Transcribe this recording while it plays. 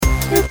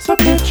It's a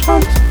pitch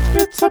hunt.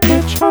 It's a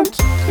pitch hunt.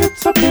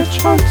 It's a pitch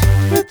hunt.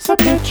 It's a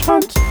pitch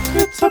hunt.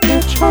 It's a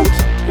pitch hunt.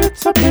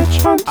 It's a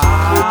pitch hunt.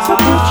 It's a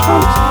pitch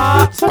hunt.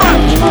 It's a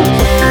pitch hunt.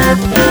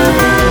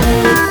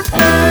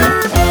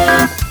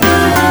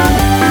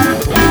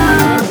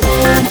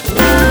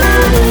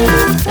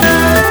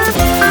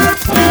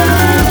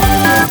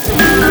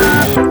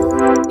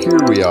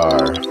 Here we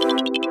are.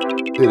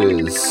 It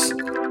is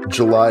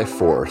July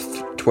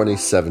 4th,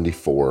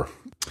 2074.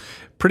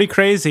 Pretty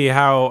crazy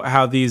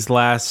how these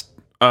last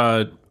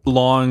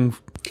long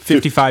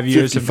 55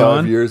 years have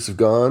gone. 55 years have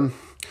gone.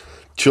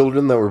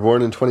 Children that were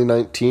born in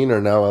 2019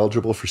 are now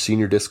eligible for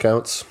senior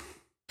discounts.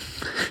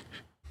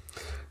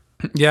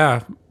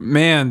 Yeah,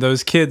 man,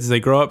 those kids, they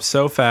grow up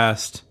so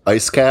fast.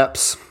 Ice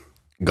caps,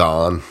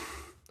 gone.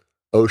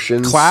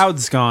 Oceans.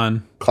 Clouds,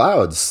 gone.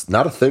 Clouds,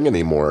 not a thing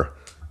anymore.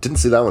 Didn't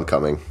see that one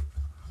coming.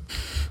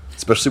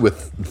 Especially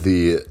with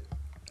the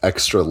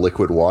extra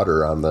liquid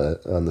water on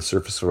the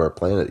surface of our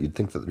planet, you'd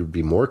think that there would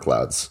be more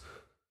clouds,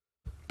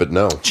 but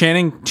no.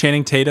 Channing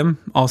Tatum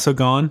also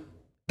gone.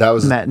 That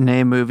was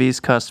matinee movies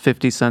cost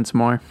 50 cents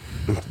more.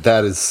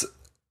 That is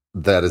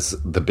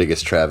the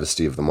biggest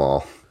travesty of them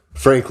all.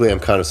 Frankly, I'm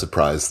kind of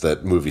surprised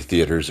that movie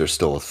theaters are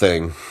still a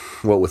thing.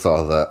 What with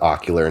all the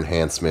ocular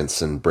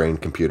enhancements and brain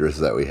computers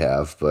that we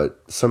have,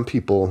 but some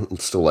people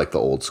still like the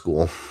old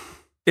school.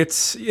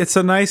 It's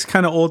a nice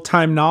kind of old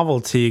time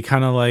novelty,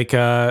 kind of like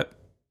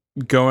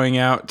going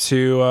out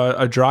to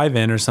a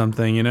drive-in or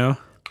something, you know,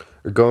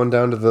 or going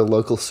down to the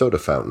local soda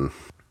fountain.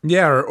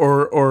 Yeah,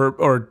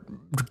 or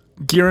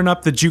gearing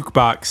up the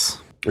jukebox,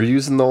 or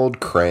using the old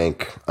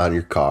crank on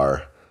your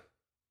car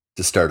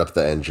to start up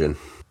the engine.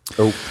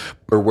 Or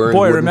wearing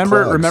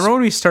remember clogs.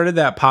 when we started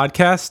that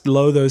podcast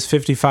those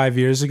 55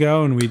 years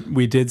ago, and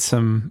we did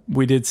some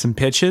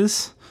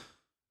pitches.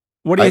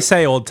 What do you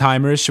say, old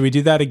timers? Should we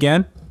do that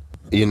again?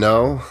 You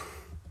know,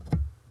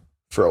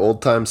 for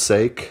old time's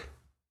sake,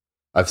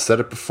 I've said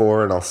it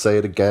before and I'll say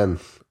it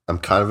again. I'm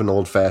kind of an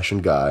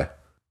old-fashioned guy.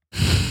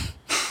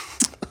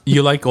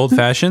 You like old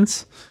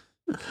fashions?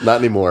 Not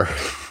anymore.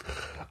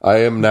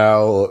 I am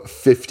now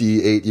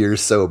 58 years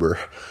sober.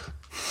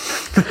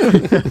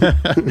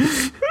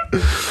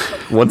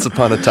 Once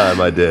upon a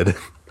time I did.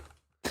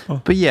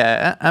 But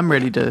yeah, I'm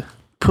ready to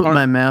put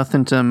my mouth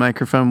into a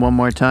microphone one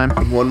more time.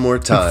 One more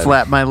time. And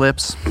flap my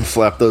lips.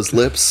 Flap those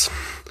lips.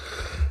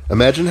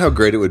 Imagine how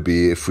great it would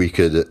be if we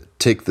could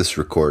take this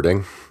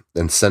recording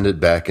and send it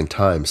back in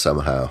time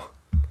somehow.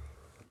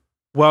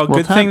 Well,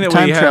 good thing that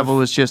time travel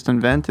was just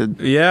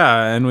invented.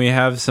 Yeah, and we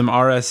have some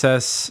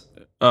RSS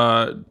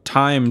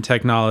time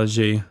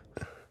technology.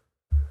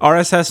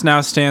 RSS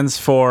now stands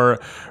for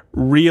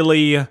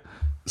really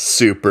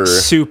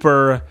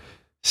super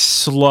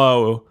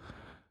slow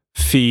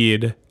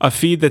feed. A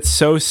feed that's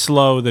so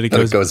slow that it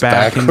goes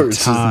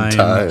backwards in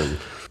time.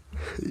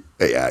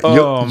 Yeah,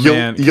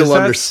 man. You'll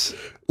understand.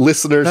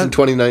 Listeners in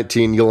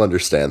 2019, you'll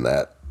understand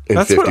that.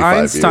 That's what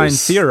Einstein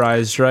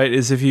theorized, right?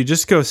 Is if you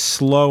just go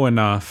slow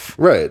enough,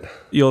 right,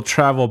 you'll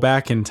travel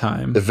back in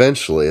time.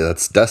 Eventually,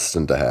 that's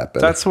destined to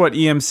happen. That's what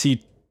EMC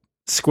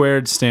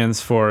squared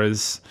stands for,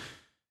 is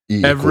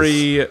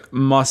every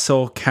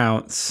muscle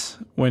counts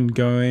when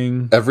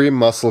going. Every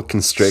muscle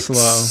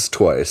constricts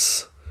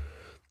twice.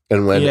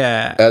 And when,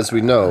 as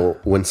we know,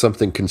 when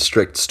something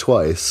constricts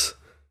twice,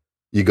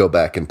 you go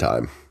back in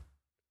time.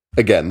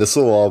 Again, this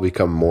will all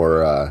become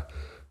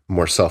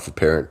more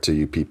self-apparent to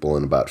you people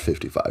in about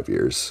 55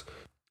 years.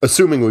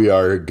 Assuming we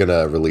are going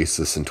to release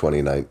this in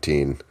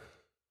 2019.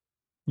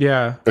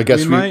 Yeah. I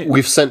guess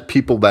we've sent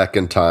people back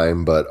in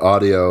time, but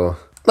audio...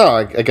 No,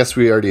 I guess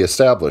we already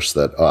established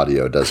that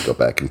audio does go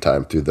back in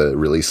time through the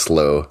really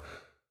slow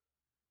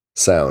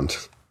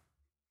sound.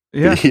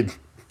 Yeah.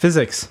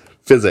 Physics.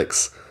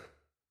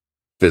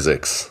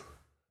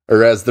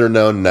 Or as they're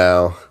known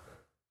now,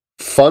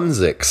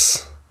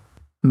 funsics.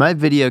 My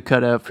video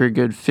cut out for a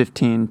good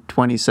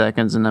 15-20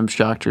 seconds, and I'm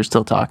shocked you're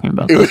still talking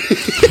about this.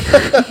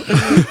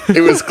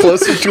 It was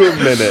closer to a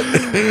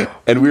minute,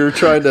 and we were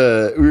trying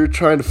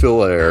to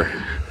fill air.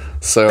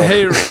 So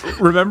hey,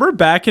 remember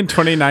back in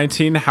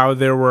 2019 how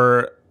there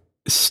were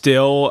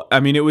still,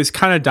 I mean, it was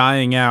kind of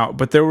dying out,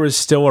 but there was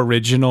still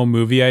original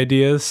movie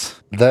ideas?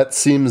 That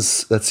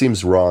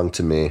seems wrong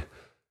to me.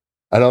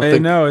 I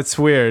know, it's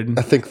weird.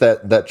 I think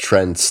that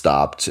trend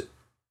stopped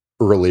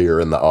earlier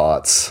in the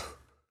aughts.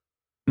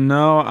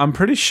 No, I'm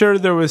pretty sure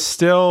there were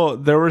still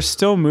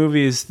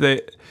movies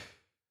that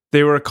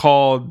they were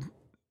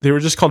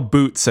just called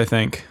Boots, I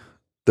think.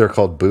 They're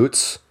called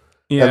Boots?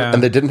 Yeah.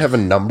 And they didn't have a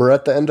number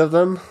at the end of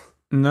them?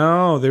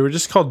 No, they were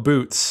just called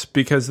Boots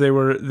because they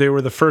were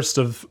the first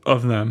of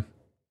them.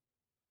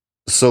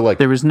 So like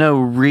there was no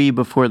re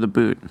before the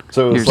boot.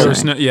 So there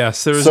was no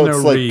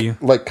re.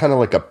 Like kind of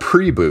like a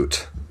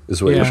pre-boot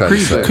is what you're trying to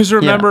say. Because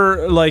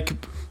remember, like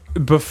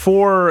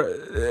before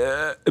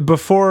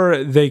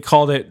they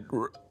called it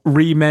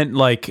re meant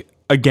like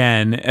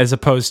again as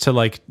opposed to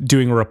like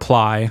doing a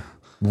reply.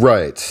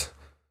 Right.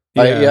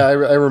 Yeah. I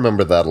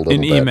remember that a little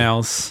bit. In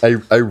emails.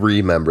 I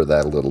remember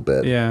that a little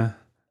bit. Yeah.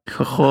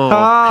 Much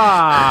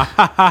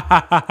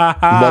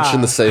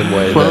in the same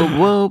way.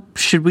 Well,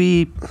 should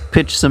we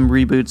pitch some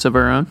reboots of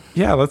our own?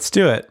 Yeah, let's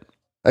do it.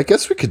 I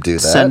guess we could do that.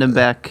 Send them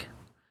back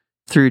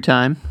through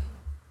time.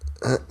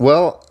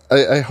 Well,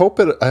 I hope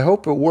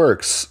it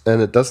works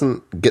and it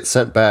doesn't get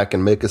sent back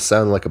and make us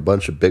sound like a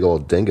bunch of big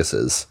old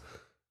dinguses.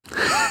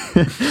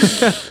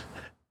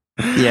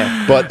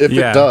 Yeah. But if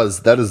it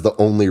does, that is the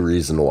only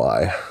reason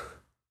why.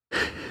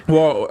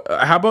 Well,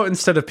 how about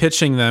instead of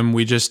pitching them,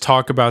 we just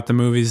talk about the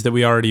movies that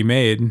we already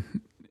made?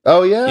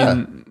 Oh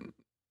yeah.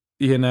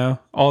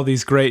 All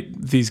these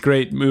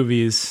great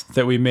movies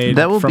that we made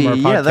that will from be our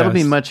podcast. that'll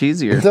be much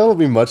easier. That'll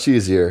be much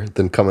easier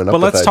than coming up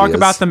with But let's ideas. talk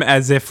about them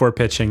as if we're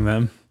pitching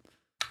them.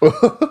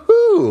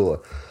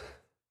 Ooh,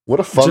 what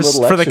a fun just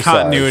little for exercise. The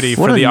continuity,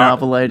 what for a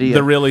novel idea.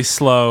 The really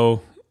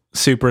slow,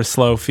 super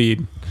slow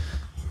feed.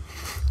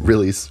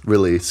 Really,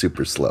 really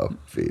super slow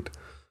feed.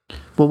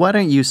 Well, why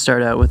don't you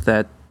start out with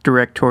that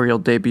directorial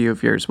debut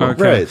of yours? Will?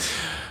 Okay. Right.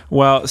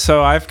 Well,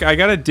 so I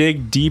got to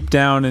dig deep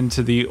down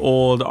into the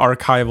old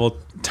archival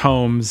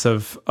tomes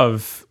of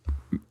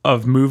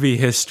movie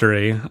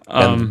history,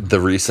 And the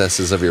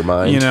recesses of your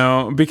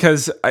mind.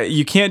 because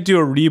you can't do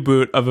a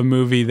reboot of a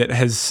movie that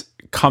has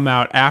come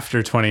out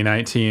after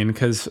 2019,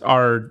 because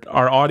our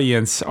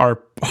audience,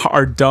 our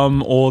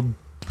dumb old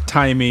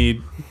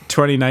timey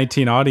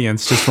 2019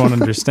 audience just won't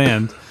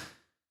understand.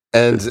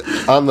 And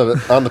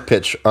on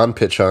Pitch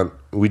Hunt,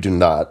 we do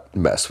not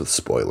mess with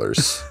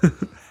spoilers.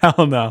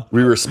 Hell no.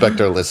 We respect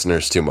our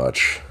listeners too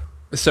much.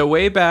 So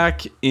way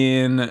back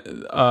in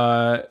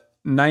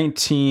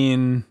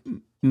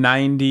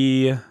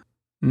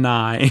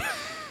 1999,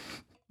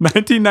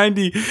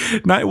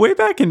 way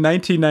back in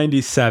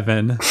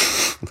 1997.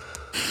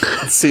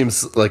 It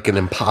seems like an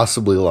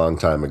impossibly long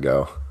time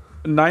ago.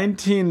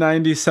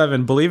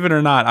 1997, believe it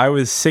or not, I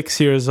was 6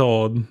 years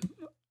old.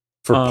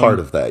 For part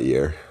of that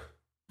year.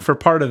 For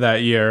part of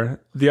that year.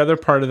 The other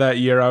part of that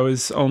year, I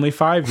was only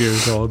 5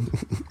 years old.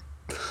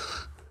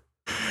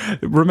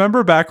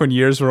 Remember back when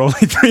years were only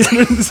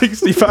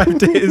 365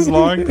 days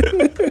long?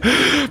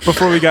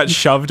 Before we got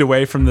shoved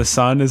away from the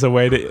sun as a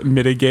way to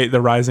mitigate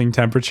the rising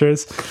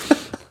temperatures?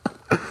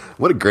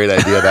 What a great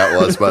idea that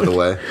was, by the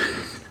way.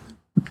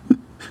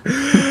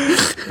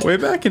 Way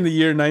back in the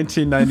year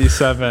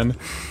 1997,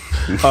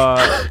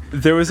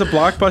 there was a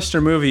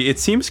blockbuster movie. It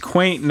seems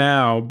quaint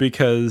now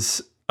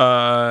because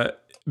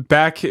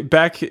back,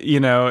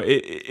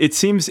 it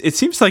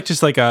seems like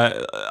just like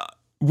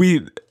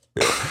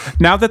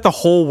now that the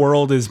whole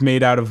world is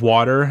made out of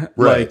water,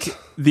 right. Like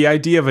the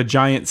idea of a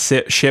giant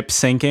ship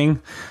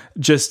sinking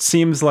just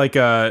seems like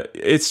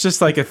it's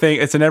just like a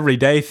thing. It's an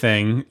everyday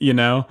thing,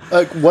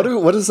 Like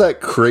what is that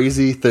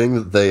crazy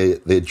thing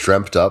that they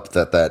dreamt up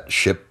that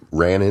ship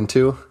ran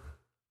into?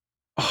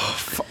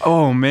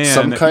 Oh man.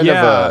 Some kind of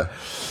a...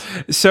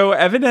 So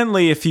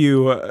evidently if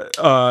you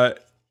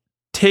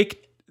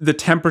take the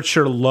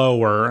temperature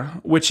lower,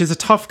 which is a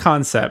tough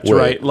concept,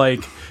 right?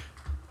 Like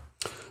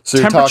so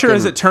temperature,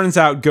 as it turns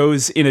out,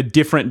 goes in a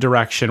different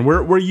direction.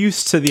 We're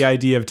used to the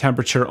idea of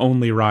temperature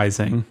only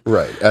rising,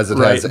 right? As it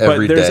has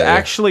every day. But there's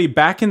actually,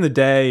 back in the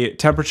day,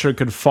 temperature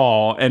could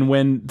fall, and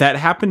when that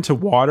happened to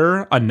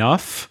water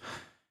enough,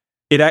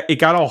 it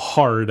got all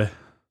hard.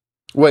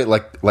 Wait,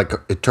 like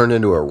it turned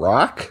into a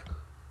rock?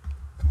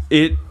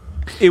 It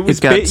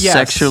got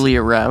sexually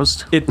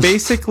aroused. It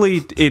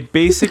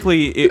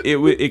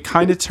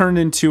kind of turned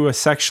into a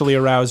sexually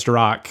aroused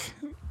rock.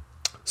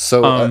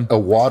 So a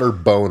water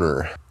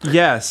boner.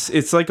 Yes,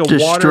 it's like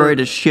destroyed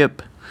a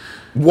ship.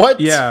 What?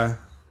 Yeah.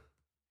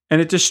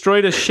 And it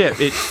destroyed a ship.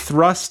 It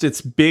thrust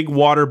its big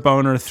water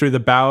boner through the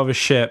bow of a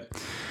ship,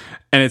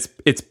 and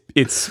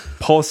its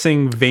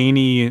pulsing,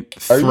 veiny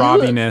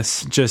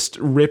throbbiness just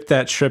ripped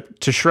that ship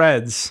to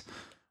shreds.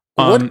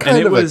 What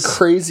kind of a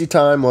crazy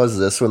time was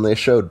this when they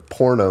showed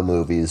porno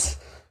movies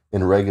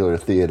in regular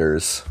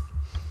theaters?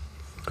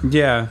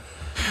 Yeah.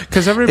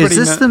 Because everybody... Is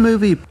this the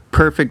movie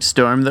Perfect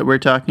Storm that we're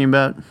talking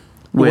about?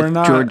 With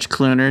George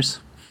Clooners?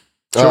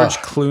 George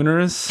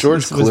Clooners?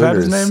 Was that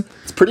his name?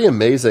 It's pretty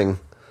amazing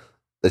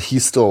that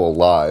he's still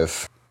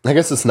alive. I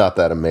guess it's not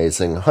that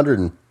amazing.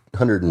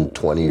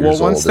 120 years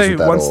old isn't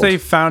that once old. they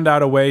found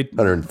out a way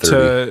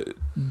to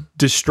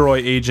destroy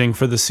aging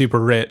for the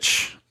super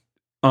rich,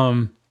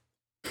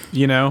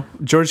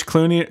 George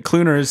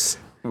Clooners,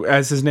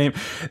 as his name,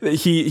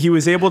 he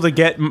was able to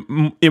get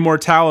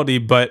immortality,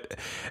 but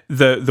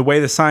the way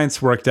the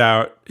science worked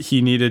out,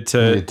 he needed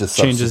to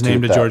change his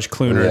name to George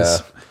Clooners.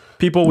 Yeah.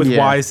 People with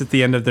Y's at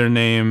the end of their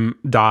name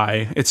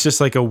die. It's just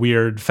like a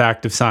weird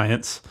fact of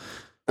science.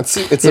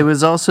 It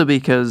was also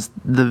because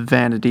the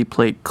vanity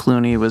plate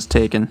Clooney was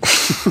taken.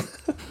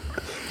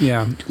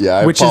 Yeah,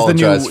 which is the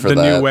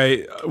new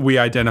way we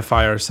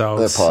identify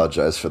ourselves. I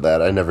apologize for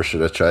that. I never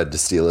should have tried to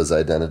steal his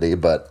identity,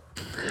 but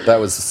that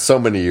was so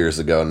many years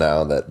ago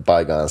now that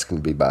bygones can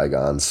be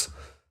bygones.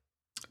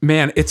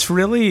 Man,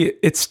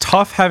 it's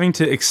tough having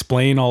to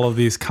explain all of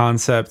these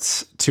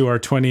concepts to our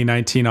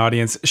 2019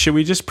 audience. Should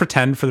we just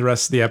pretend for the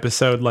rest of the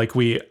episode like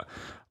we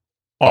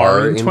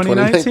are in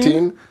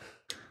 2019?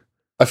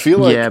 I feel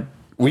like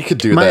We could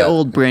do that. My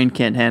old brain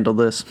can't handle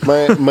this.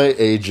 My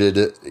aged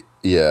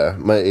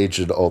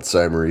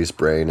Alzheimer's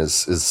brain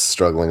is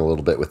struggling a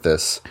little bit with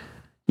this.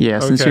 Yeah,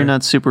 since you're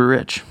not super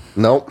rich.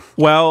 Nope.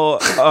 Well,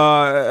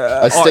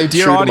 I stayed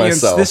dear true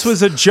audience, to myself. this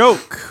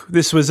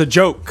was a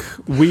joke.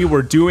 We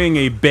were doing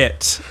a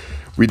bit.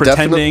 We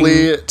pretending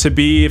definitely to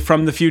be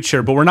from the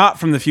future, but we're not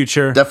from the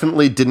future.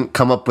 Definitely didn't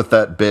come up with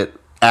that bit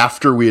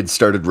after we had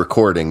started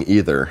recording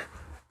either,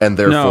 and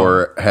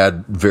therefore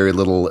had very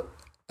little,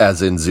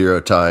 as in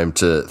zero time,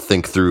 to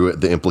think through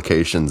the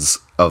implications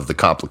of the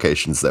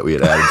complications that we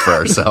had added for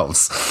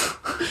ourselves.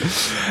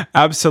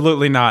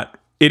 Absolutely not.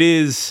 It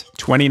is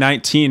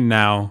 2019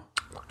 now.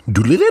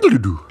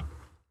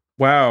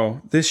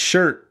 Wow, this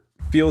shirt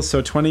feels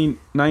so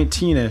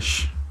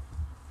 2019-ish.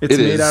 It's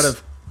made out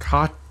of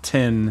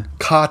cotton.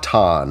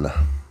 Cotton.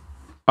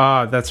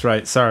 Ah, that's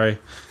right. Sorry.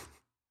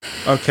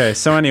 Okay,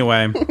 so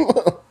anyway.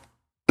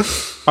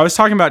 I was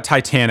talking about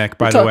Titanic,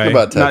 by the way.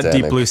 Not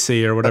Deep Blue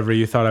Sea or whatever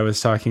you thought I was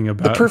talking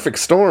about. The Perfect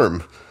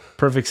Storm.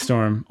 Perfect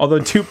Storm. Although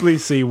Deep Blue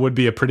Sea would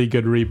be a pretty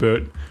good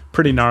reboot.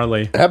 Pretty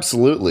gnarly.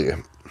 Absolutely.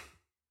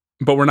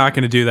 But we're not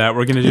going to do that.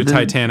 We're going to do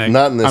Titanic.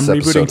 Not in this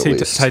episode,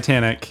 rebooting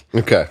Titanic.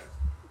 Okay.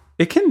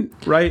 It can,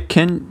 right?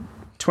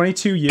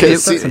 22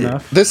 years, that's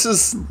enough.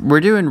 We're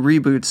doing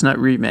reboots, not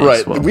remakes.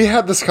 Right. Well. We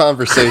had this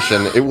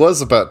conversation. It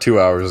was about 2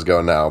 hours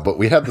ago now, but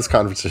we had this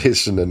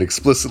conversation and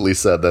explicitly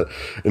said that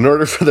in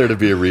order for there to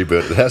be a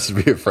reboot, it has to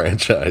be a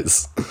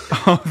franchise.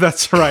 Oh,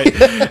 that's right.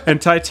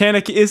 And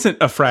Titanic isn't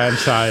a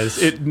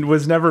franchise. It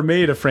was never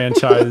made a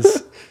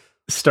franchise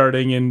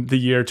starting in the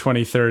year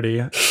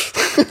 2030.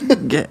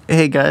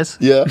 Hey, guys.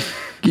 Yeah?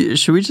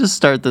 Should we just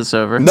start this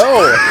over? No.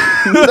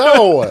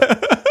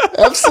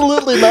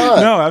 Absolutely not.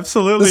 No,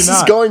 absolutely not. This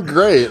is going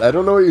great. I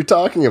don't know what you're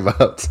talking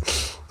about.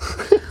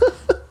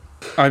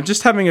 I'm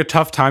just having a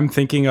tough time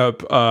thinking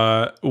up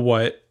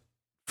what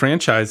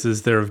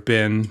franchises there have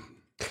been.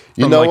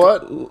 You know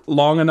what?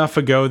 Long enough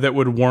ago that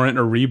would warrant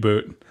a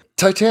reboot.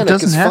 Titanic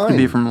doesn't is have fine. to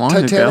be from long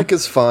ago. Titanic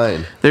is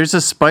fine. There's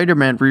a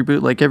Spider-Man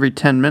reboot like every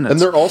 10 minutes. And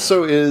there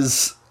also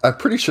is, I'm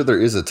pretty sure there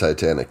is a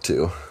Titanic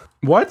 2.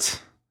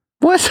 What?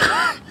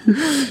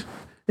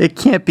 It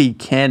can't be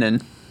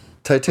canon.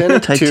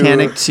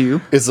 Titanic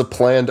 2 is a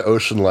planned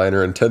ocean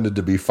liner intended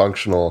to be a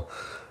functional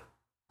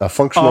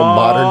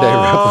modern day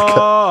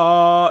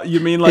replica. You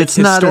mean like it's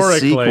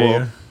historically? Not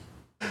a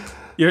sequel.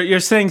 You're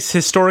saying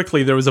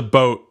historically there was a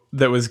boat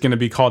that was going to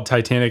be called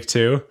Titanic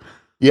 2?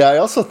 Yeah, I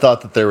also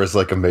thought that there was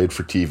like a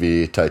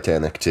made-for-TV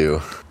Titanic 2.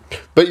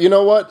 But you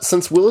know what?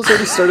 Since Will has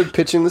already started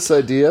pitching this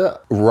idea,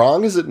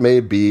 wrong as it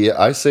may be,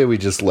 I say we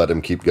just let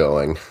him keep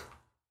going.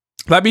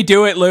 Let me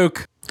do it,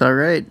 Luke. All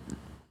right.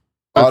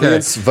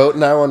 Audience, vote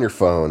now on your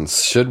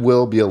phones. Should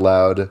Will be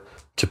allowed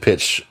to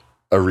pitch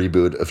a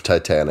reboot of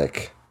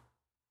Titanic?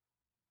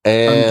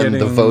 And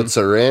the votes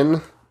are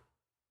in.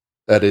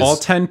 That is all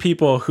 10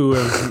 people who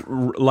have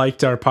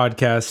liked our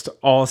podcast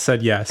all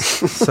said yes.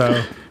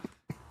 So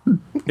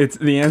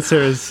the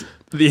answer is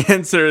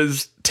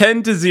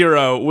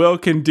 10-0. Will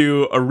can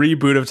do a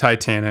reboot of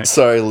Titanic.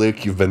 Sorry,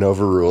 Luke, you've been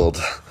overruled.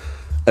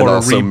 And or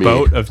a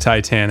reboot of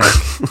Titanic.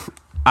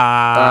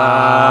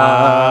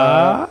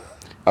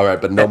 All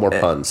right, but no more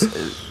puns.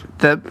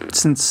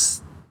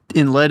 Since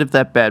in light of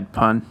that bad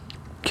pun,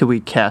 can we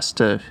cast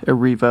a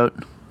revote?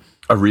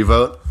 A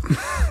revote?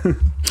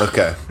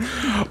 Okay.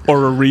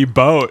 Or a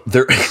reboat.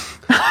 Okay,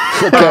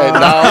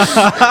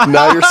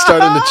 now you're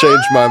starting to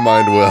change my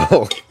mind,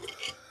 Will.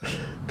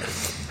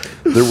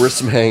 There were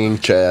some hanging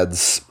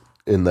chads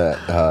in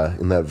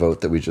that vote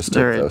that we just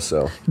took, though.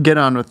 So get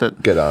on with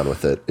it. Get on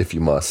with it if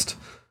you must.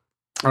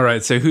 All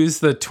right. So who's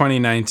the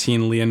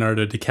 2019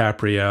 Leonardo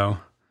DiCaprio?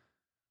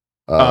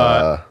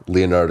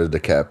 Leonardo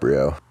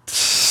DiCaprio.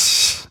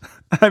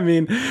 I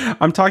mean,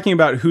 I'm talking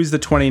about who's the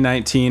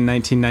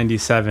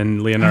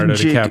 1997 Leonardo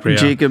DiCaprio.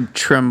 Jacob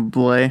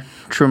Tremblay.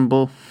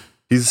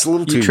 He's a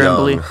little too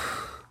young.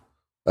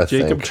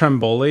 Jacob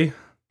Tremblay?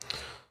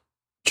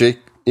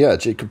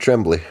 Jacob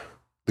Tremblay.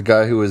 The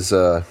guy who was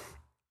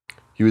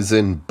he was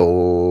in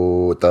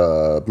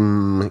The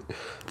Room.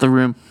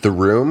 The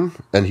Room,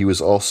 and he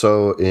was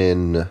also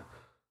in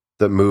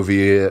the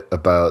movie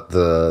about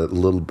the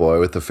little boy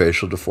with the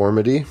facial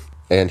deformity,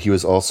 and he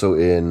was also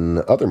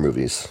in other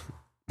movies.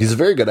 He's a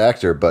very good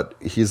actor, but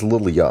he's a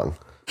little young.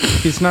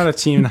 He's not a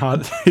teen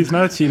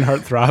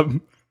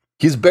heartthrob.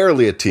 He's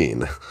barely a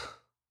teen.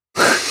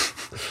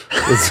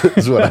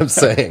 is what I'm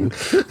saying.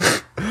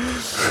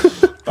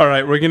 All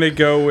right, we're gonna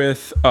go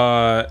with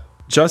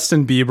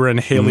Justin Bieber and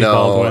Haley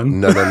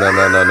Baldwin.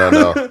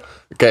 No.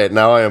 Okay,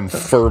 now I am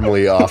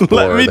firmly off board.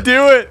 Let me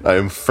do it. I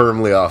am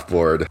firmly off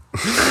board.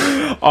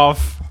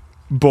 Off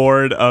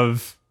board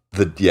of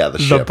the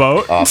ship.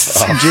 Boat.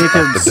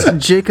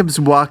 Jacob's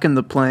walking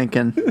the plank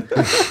and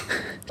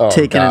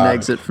taking an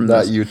exit from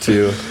not this. You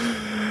too.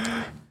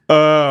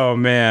 Oh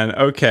man.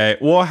 Okay.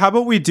 Well, how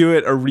about we do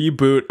a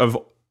reboot of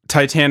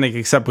Titanic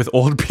except with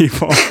old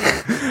people?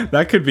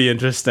 That could be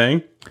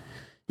interesting.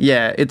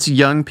 Yeah, it's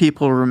young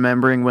people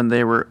remembering when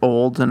they were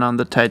old and on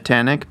the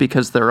Titanic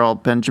because they're all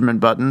Benjamin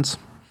Buttons.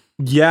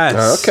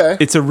 Yes. Okay.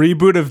 It's a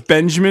reboot of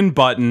Benjamin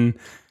Button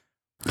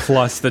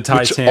plus the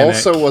Titanic. Which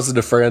also wasn't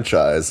a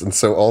franchise, and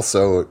so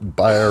also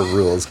by our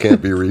rules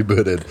can't be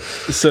rebooted.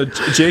 So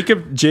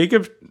Jacob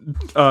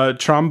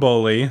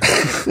Tromboli.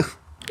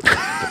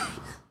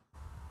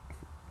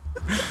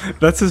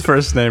 That's his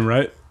first name,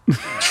 right?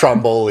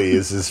 Tromboli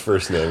is his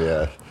first name,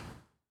 yeah.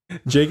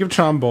 Jacob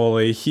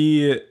Tromboli,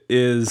 he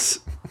is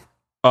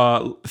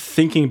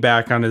thinking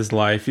back on his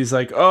life. He's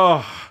like,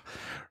 oh,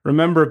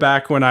 remember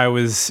back when I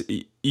was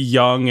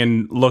young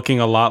and looking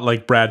a lot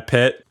like Brad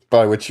Pitt?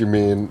 By which you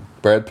mean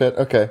Brad Pitt?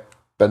 Okay.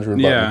 Benjamin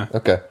Button. Yeah.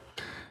 Okay.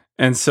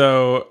 And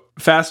so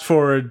fast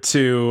backward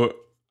to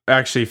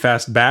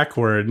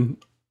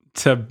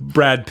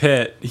Brad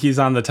Pitt. He's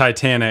on the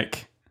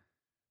Titanic,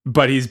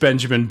 but he's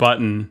Benjamin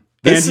Button.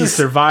 He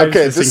survives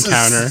this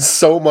encounter. Is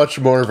so much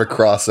more of a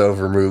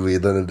crossover movie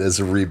than it is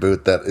a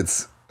reboot that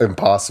it's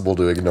impossible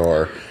to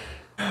ignore.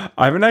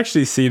 I haven't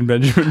actually seen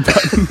Benjamin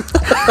Button.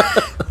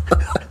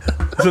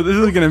 So this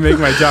is going to make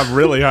my job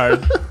really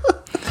hard.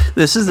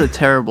 This is a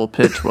terrible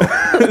pitch, Will.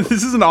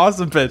 This is an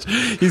awesome pitch.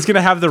 He's going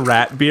to have the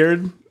rat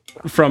beard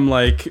from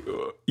like, like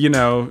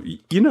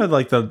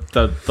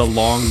the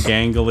long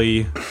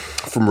gangly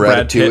from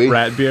Brad Pitt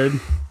rat beard.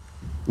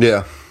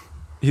 Yeah.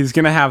 He's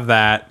going to have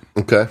that.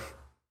 Okay.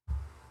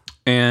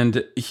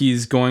 And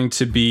he's going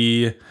to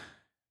be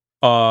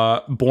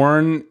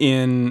born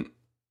in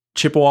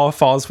Chippewa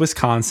Falls,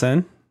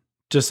 Wisconsin,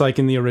 just like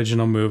in the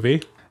original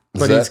movie.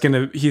 But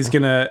he's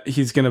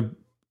gonna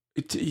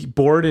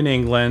board in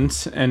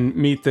England and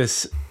meet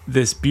this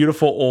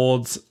beautiful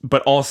old,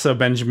 but also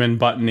Benjamin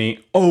Buttony.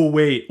 Oh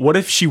wait, what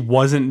if she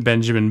wasn't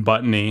Benjamin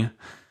Buttony?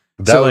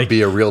 That would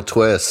be a real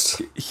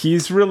twist.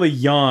 He's really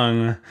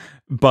young,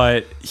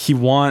 but he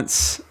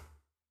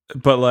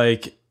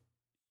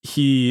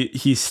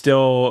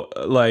still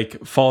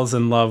like falls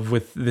in love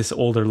with this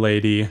older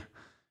lady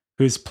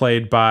who's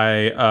played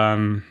by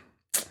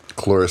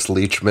Cloris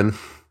Leachman.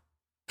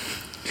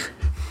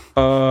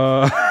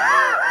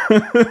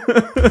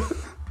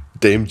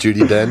 Dame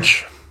Judi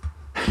Dench.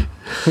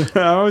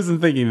 I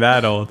wasn't thinking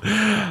that old.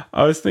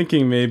 I was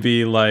thinking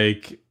maybe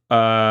like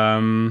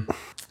a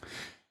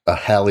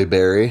Halle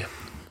Berry.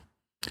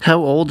 How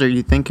old are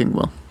you thinking,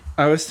 Will?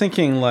 I was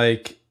thinking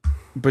like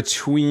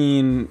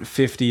between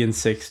 50 and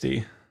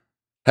 60.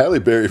 Halle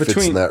Berry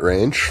fits in that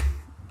range.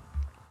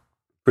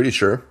 Pretty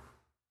sure.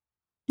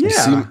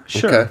 Yeah,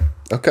 sure.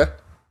 Okay.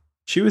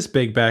 She was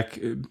big back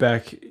in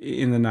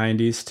the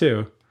 90s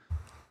too.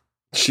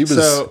 She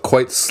was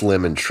quite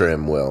slim and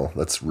trim, Will.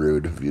 That's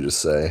rude of you to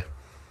say.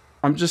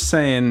 I'm just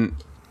saying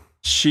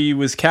she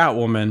was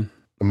Catwoman.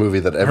 A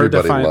movie that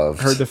everybody loved.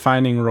 Her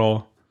defining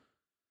role.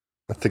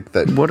 I think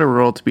that... What a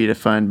role to be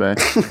defined by.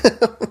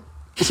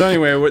 So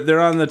anyway, they're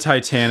on the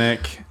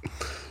Titanic.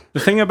 The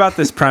thing about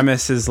this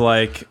premise is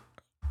like,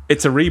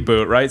 it's a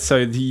reboot, right?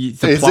 So the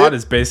plot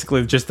is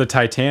basically just the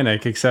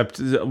Titanic, except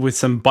with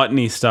some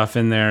Buttony stuff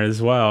in there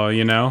as well,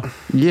 you know?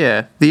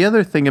 Yeah. The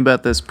other thing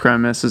about this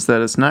premise is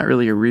that it's not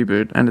really a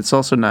reboot, and it's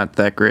also not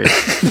that great.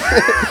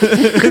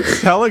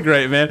 It's hella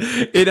great, man.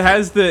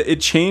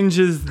 It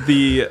changes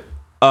the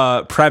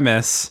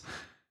premise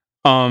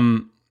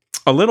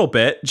a little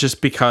bit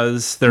just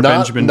because they're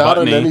Benjamin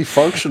Button. Not in any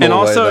functional and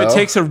also way, it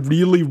takes a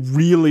really,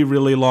 really,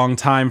 really long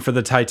time for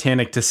the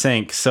Titanic to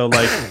sink. So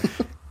like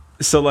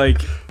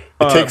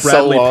it takes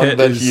Bradley so long Pitt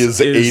that he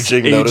is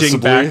aging noticeably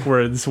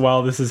backwards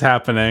while this is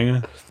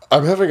happening.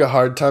 I'm having a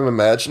hard time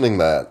imagining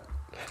that.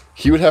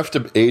 He would have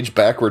to age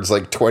backwards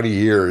like 20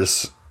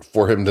 years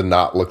for him to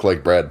not look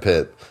like Brad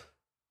Pitt.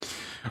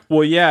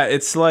 Well, yeah,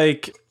 it's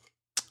like,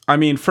 I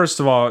mean, first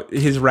of all,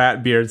 his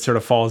rat beard sort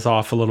of falls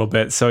off a little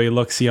bit, so he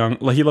looks young.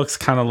 He looks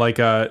kind of like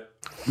a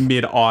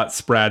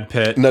mid-aughts Brad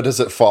Pitt. Now, does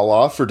it fall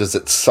off or does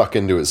it suck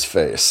into his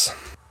face?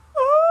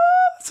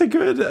 That's a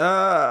good.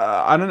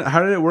 I don't know.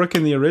 How did it work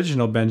in the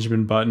original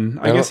Benjamin Button?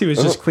 I guess he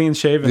was just clean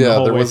shaven the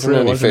whole way through.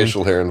 Yeah, there wasn't any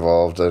facial hair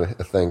involved, I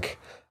think.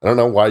 I don't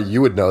know why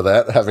you would know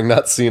that, having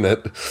not seen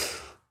it.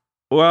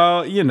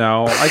 Well, you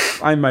know,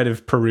 I might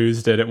have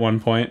perused it at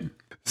one point.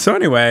 So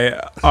anyway,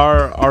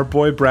 our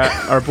boy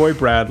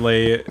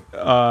Bradley,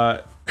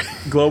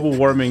 global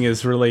warming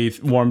has really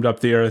warmed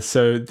up the Earth,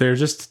 so they're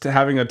just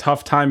having a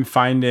tough time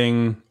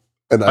finding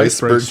an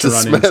iceberg to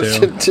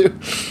smash into.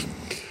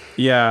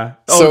 Yeah.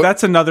 Oh,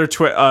 that's another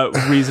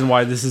reason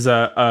why this is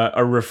a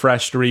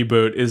refreshed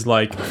reboot. Is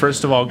like,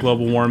 first of all,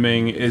 global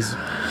warming is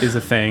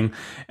a thing,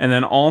 and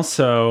then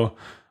also,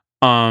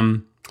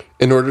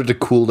 in order to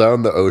cool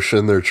down the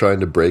ocean, they're trying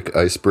to break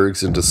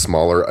icebergs into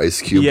smaller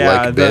ice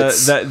cube-like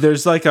bits.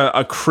 There's like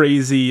a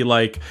crazy,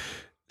 like,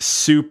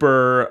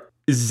 super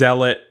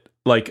zealot,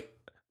 like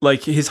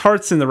his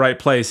heart's in the right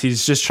place.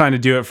 He's just trying to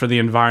do it for the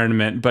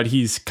environment, but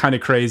he's kind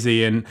of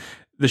crazy, and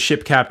the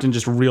ship captain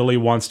just really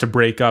wants to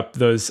break up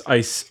those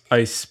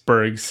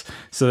icebergs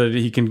so that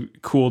he can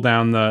cool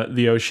down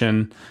the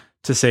ocean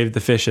to save the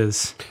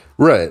fishes.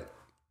 Right.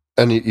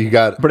 And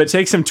but it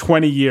takes him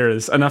 20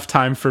 years, enough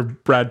time for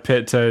Brad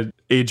Pitt to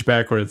age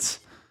backwards.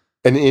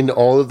 And in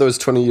all of those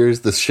 20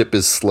 years, the ship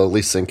is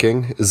slowly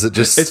sinking? Is it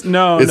just... It's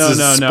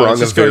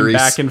just going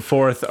back and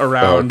forth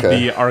around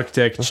the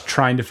Arctic,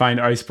 trying to find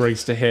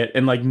icebergs to hit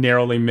and like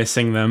narrowly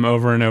missing them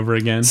over and over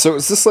again. So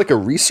is this like a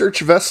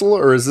research vessel,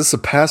 or is this a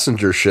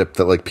passenger ship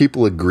that like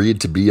people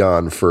agreed to be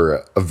on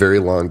for a very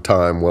long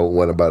time while it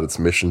went about its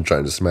mission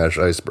trying to smash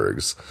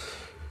icebergs?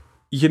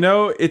 You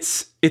know,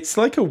 it's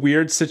like a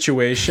weird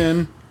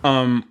situation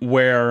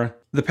where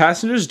the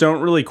passengers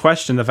don't really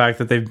question the fact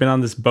that they've been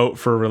on this boat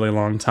for a really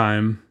long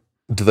time.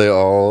 Do they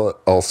all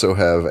also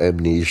have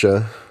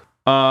amnesia?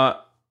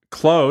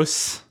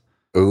 Close.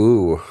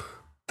 Ooh,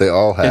 they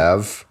all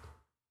have.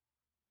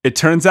 It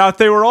turns out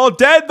they were all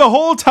dead the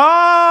whole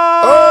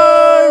time!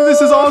 Oh!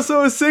 This is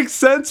also a Sixth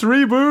Sense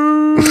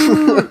reboot!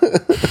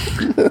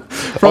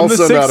 From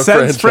also the Sixth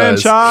Sense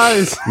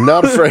franchise!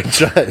 Not a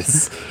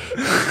franchise.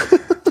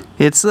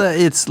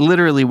 It's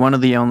literally one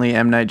of the only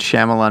M. Night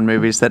Shyamalan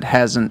movies that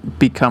hasn't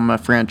become a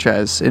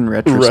franchise in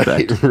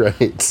retrospect.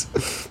 Right.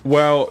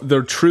 Well,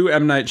 the true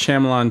M. Night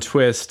Shyamalan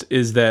twist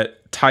is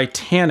that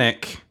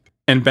Titanic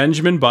and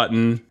Benjamin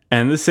Button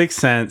and The Sixth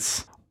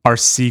Sense are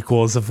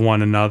sequels of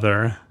one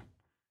another.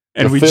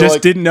 And we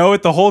just didn't know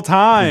it the whole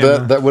time.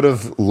 That would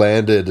have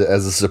landed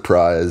as a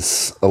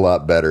surprise a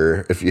lot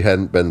better if you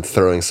hadn't been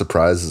throwing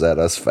surprises at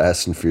us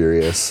fast and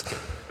furious.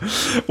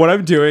 What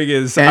I'm doing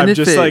is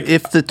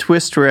if the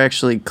twist were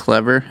actually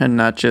clever and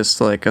not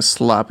just like a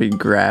sloppy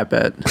grab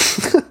at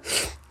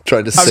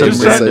trying to save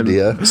this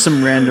idea,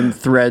 some random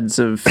threads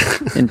of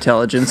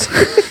intelligence.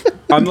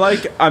 I'm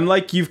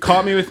like you've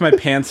caught me with my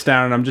pants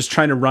down and I'm just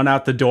trying to run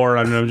out the door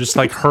and I'm just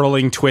like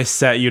hurling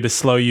twists at you to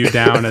slow you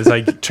down as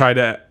I try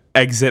to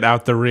exit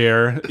out the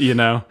rear, you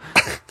know.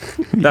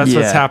 That's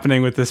what's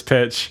happening with this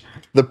pitch.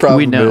 The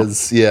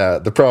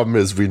problem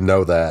is we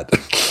know that.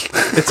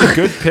 It's a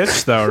good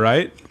pitch though,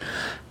 right?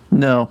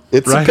 No.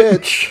 It's a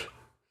pitch.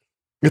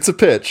 It's a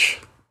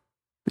pitch.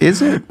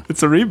 Is it?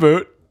 It's a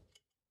reboot.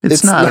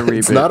 It's not a reboot.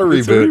 It's not a reboot.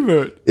 It's a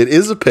reboot. It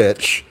is a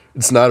pitch.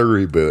 It's not a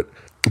reboot.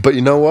 But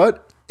you know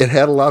what? It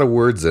had a lot of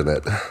words in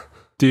it.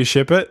 Do you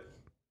ship it?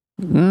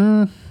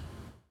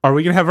 Are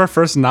we going to have our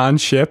first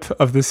non-ship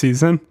of the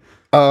season?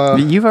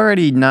 You've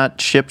already not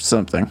shipped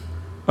something.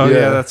 Oh,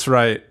 yeah, that's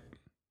right.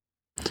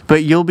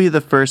 But you'll be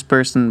the first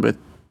person with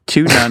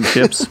 2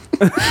 non-ships.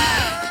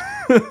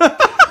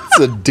 It's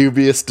a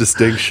dubious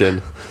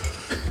distinction.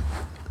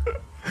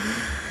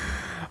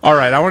 All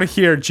right, I want to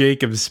hear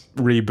Jacob's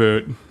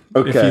reboot.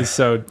 Okay. If he's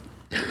so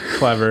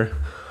clever.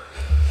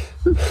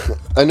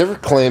 I never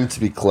claimed to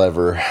be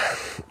clever.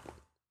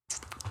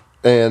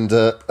 And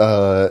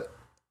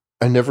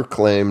I never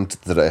claimed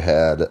that I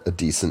had a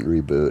decent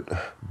reboot,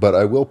 but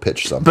I will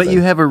pitch something. But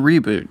you have a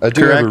reboot. I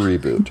do have a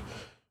reboot.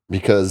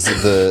 Because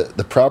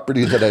the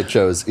property that I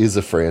chose is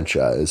a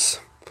franchise.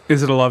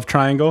 Is it a love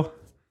triangle?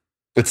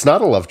 It's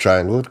not a love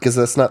triangle because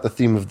that's not the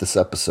theme of this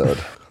episode.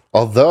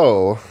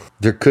 Although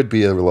there could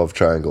be a love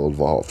triangle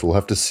involved. We'll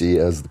have to see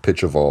as the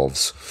pitch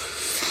evolves.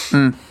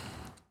 So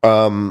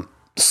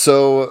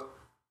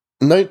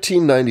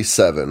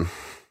 1997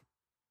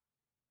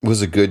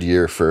 was a good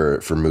year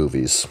for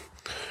movies.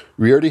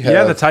 We already have...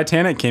 Yeah, the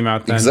Titanic came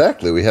out then.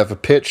 Exactly. We have a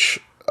pitch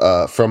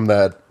from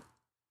that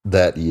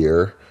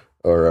year,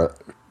 or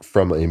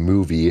from a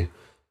movie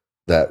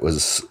that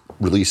was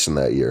released in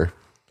that year.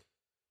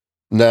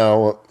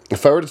 Now,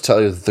 if I were to tell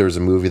you that there was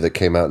a movie that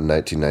came out in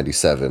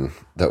 1997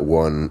 that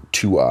won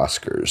 2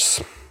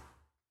 Oscars,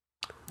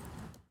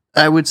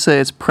 I would say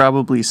it's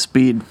probably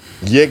Speed.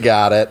 You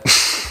got it.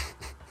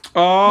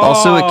 Oh.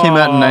 Also, it came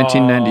out in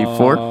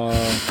 1994.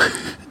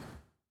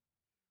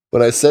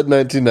 When I said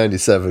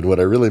 1997,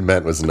 what I really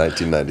meant was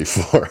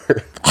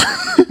 1994.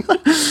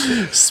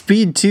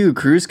 Speed 2,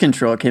 Cruise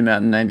Control, came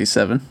out in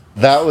 97.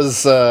 That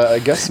was, I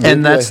guess...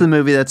 And that's the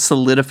movie that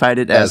solidified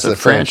it as a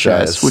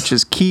franchise, which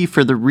is key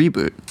for the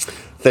reboot.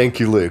 Thank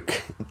you,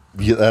 Luke.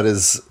 That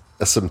is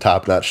some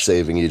top-notch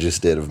saving you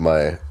just did of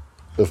my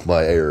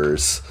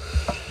errors.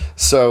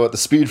 So, the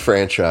Speed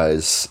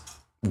franchise,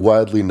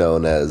 widely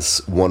known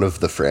as one of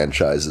the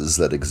franchises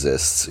that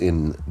exists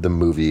in the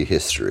movie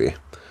history.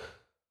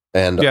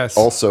 And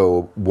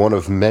also one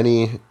of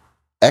many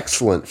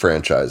excellent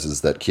franchises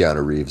that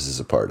Keanu Reeves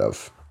is a part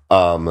of.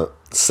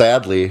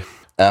 Sadly,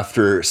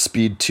 after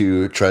Speed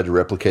 2 tried to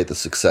replicate the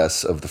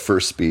success of the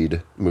first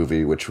Speed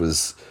movie, which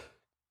was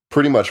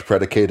pretty much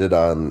predicated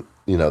on,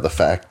 the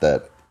fact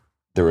that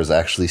there was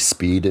actually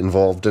speed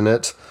involved in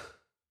it,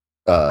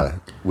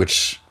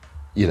 which,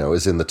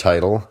 is in the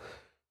title,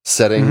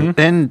 setting...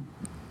 And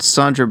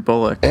Sandra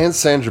Bullock. And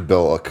Sandra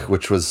Bullock,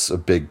 which was a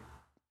big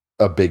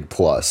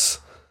plus.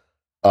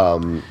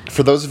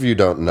 For those of you who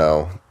don't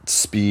know,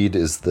 Speed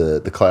is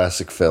the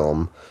classic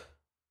film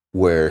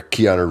where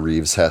Keanu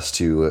Reeves has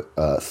to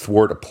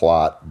thwart a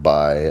plot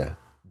by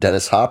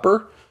Dennis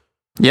Hopper.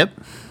 Yep.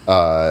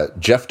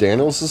 Jeff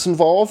Daniels is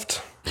involved.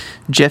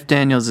 Jeff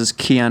Daniels is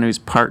Keanu's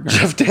partner.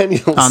 Jeff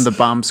Daniels on the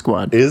bomb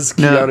squad. Is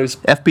Keanu's...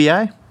 No,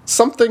 FBI?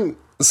 Something...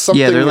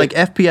 Yeah, they're like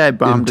FBI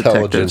bomb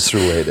intelligence detectives.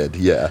 Related,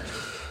 yeah.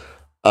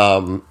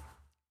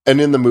 And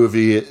in the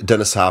movie,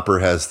 Dennis Hopper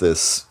has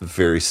this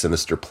very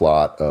sinister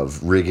plot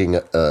of rigging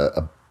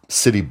a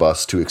city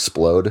bus to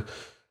explode.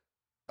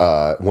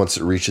 Once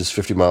it reaches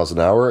 50 miles an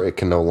hour, it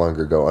can no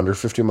longer go under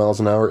 50 miles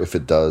an hour. If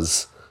it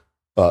does,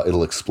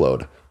 it'll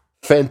explode.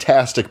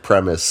 Fantastic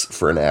premise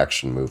for an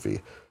action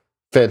movie.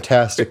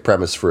 Fantastic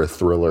premise for a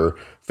thriller.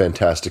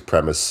 Fantastic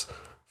premise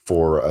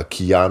for a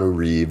Keanu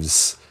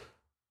Reeves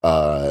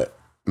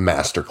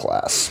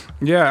masterclass.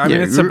 Yeah, I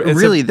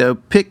mean, though,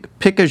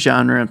 pick a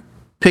genre.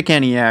 Pick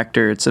any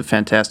actor. It's a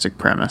fantastic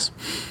premise.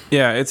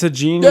 Yeah, it's a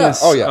genius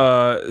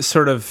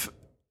sort of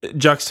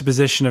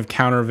juxtaposition of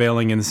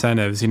countervailing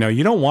incentives. You know,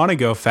 you don't want to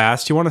go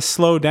fast. You want to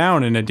slow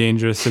down in a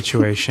dangerous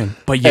situation.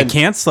 But you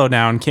can't slow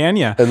down, can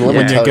you? And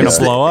when you're going to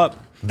blow up.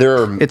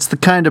 It's the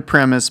kind of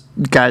premise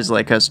guys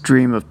like us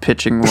dream of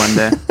pitching one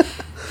day.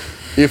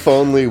 If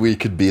only we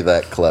could be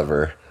that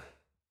clever.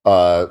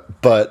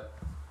 But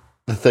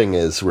the thing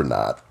is, we're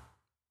not.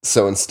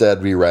 So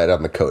instead, we ride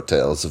on the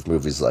coattails of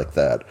movies like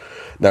that.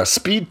 Now,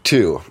 Speed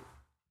 2,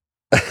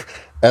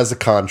 as a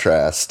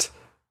contrast,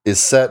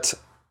 is set,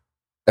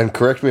 and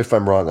correct me if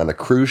I'm wrong, on a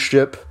cruise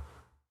ship.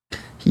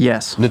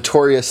 Yes.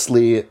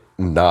 Notoriously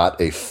not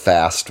a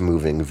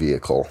fast-moving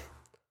vehicle.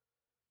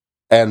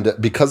 And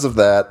because of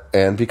that,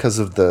 and because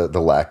of the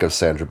lack of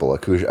Sandra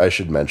Bullock, who I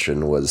should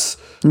mention was...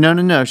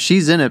 No.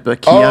 She's in it,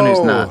 but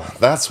Keanu's not.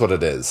 That's what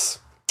it is.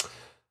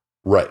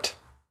 Right.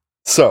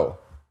 So...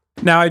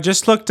 Now, I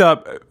just looked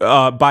up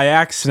by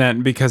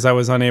accident because I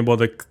was unable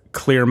to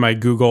clear my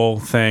Google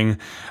thing.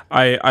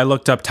 I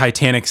looked up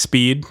Titanic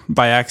speed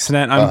by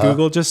accident on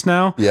Google just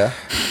now. Yeah.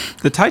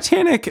 The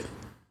Titanic,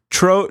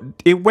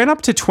 it went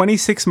up to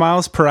 26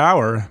 miles per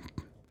hour.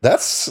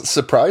 That's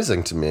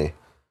surprising to me.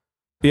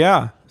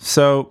 Yeah.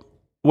 So,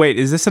 wait,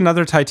 is this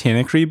another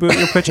Titanic reboot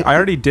you're pitching? I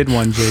already did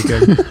one,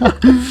 Jacob.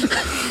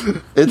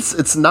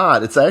 It's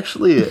not. It's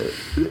actually,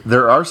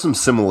 there are some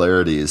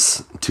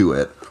similarities to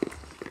it.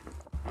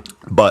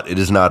 But it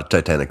is not a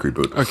Titanic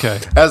reboot. Okay.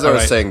 As I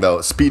was saying, though,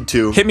 Speed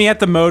 2... Hit me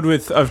at the mode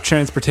of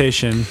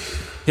transportation.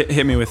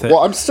 Hit me with it. Well,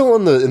 I'm still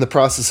in the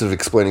process of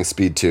explaining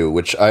Speed 2,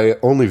 which I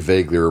only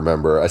vaguely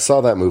remember. I saw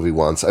that movie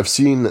once. I've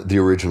seen the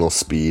original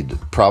Speed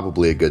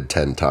probably a good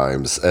 10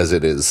 times, as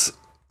it is...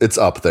 It's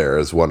up there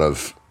as one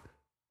of...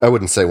 I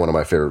wouldn't say one of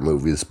my favorite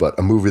movies, but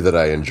a movie that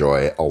I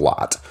enjoy a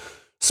lot.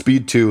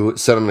 Speed 2,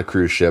 set on a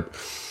cruise ship...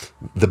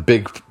 The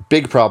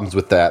big problems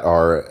with that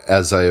are,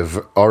 as I've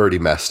already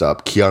messed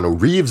up,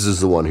 Keanu Reeves is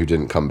the one who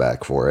didn't come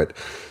back for it.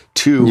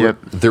 2,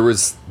 There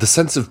was the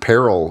sense of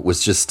peril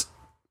was just,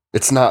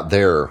 it's not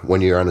there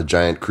when you're on a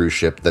giant cruise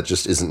ship that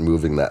just isn't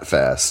moving that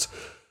fast.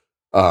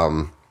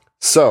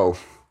 So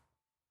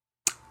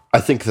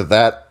I think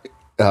that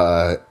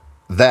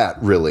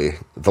really,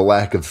 the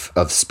lack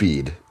of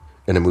speed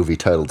in a movie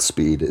titled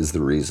Speed is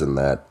the reason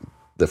that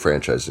the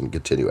franchise didn't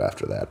continue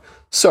after that.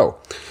 So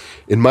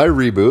in my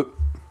reboot,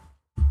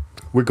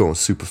 we're going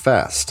super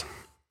fast.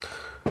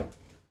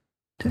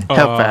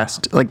 How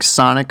fast? Like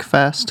Sonic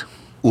fast?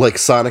 Like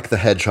Sonic the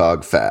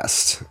Hedgehog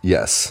fast,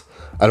 yes.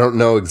 I don't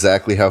know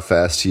exactly how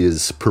fast he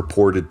is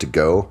purported to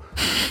go,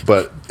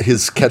 but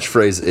his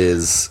catchphrase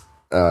is,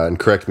 and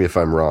correct me if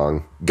I'm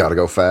wrong, gotta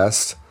go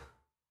fast.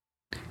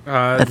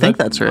 I think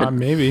that's right.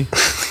 Maybe.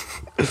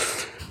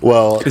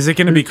 Well... Is it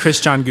going to be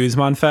Christian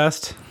Guzman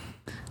fast?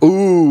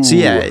 Ooh. So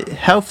yeah,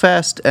 how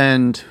fast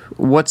and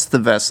what's the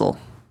vessel?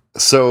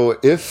 So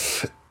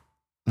if...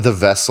 the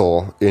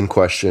vessel in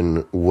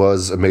question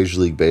was a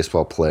Major League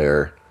Baseball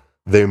player,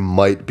 they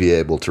might be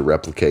able to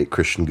replicate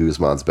Christian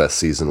Guzman's best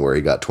season where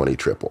he got 20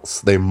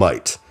 triples. They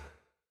might.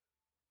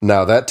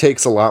 Now, that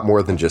takes a lot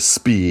more than just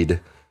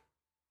speed,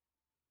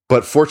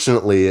 but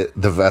fortunately,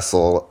 the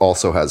vessel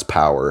also has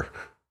power,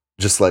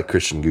 just like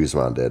Christian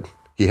Guzman did.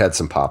 He had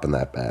some pop in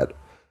that bat.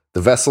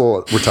 The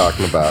vessel we're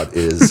talking about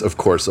is, of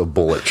course, a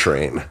bullet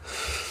train.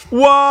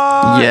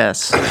 What?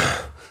 Yes.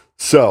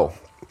 So...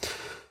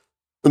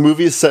 the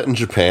movie is set in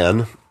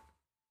Japan.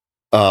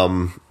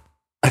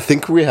 I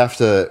think we have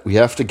to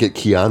get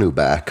Keanu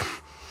back.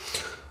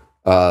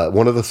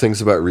 One of the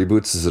things about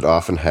reboots is it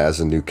often has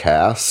a new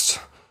cast.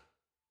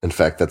 In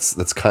fact,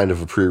 that's kind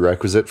of a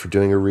prerequisite for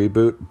doing a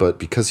reboot. But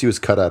because he was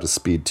cut out of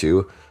Speed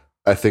 2,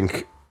 I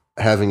think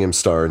having him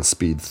star in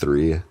Speed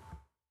 3,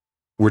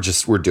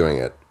 we're doing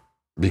it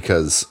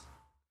because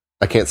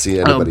I can't see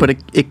anybody. Oh, but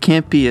it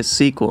can't be a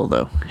sequel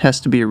though. It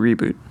has to be a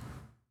reboot.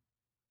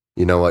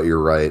 You know what?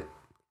 You're right.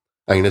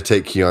 I'm going to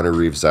take Keanu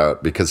Reeves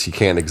out because he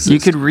can't exist. You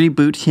could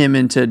reboot him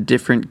into a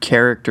different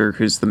character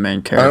who's the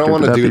main character. I don't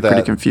want to do that.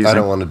 Pretty confusing. I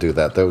don't want to do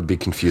that. That would be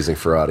confusing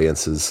for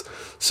audiences.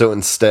 So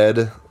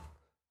instead,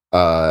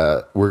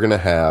 we're going to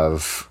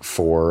have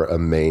for a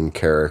main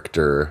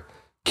character,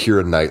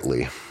 Keira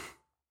Knightley.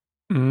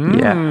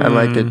 Yeah, I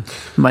like it.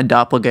 My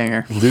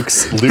doppelganger.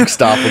 Luke's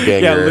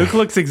doppelganger. Yeah, Luke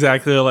looks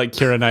exactly like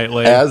Keira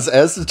Knightley.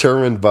 As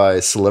determined by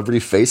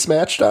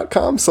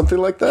celebrityfacematch.com, something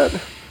like that.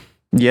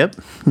 Yep,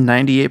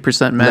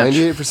 98% match.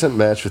 98%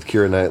 match with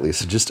Keira Knightley.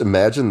 So just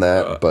imagine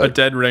that, but a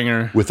dead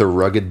ringer with a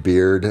rugged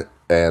beard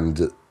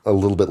and a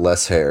little bit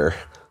less hair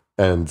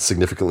and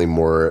significantly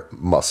more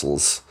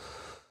muscles.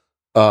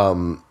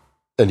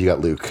 And you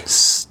got Luke.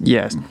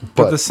 Yes.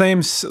 But the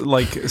same,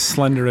 like,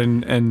 slender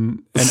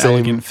and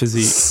elegant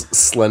physique.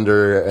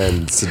 Slender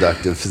and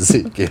seductive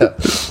physique, yeah.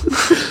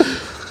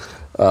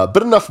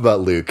 But enough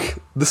about Luke.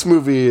 This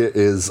movie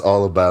is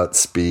all about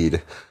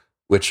speed,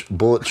 which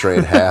Bullet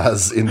Train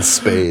has in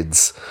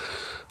spades.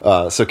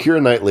 So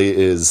Keira Knightley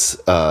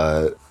is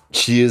a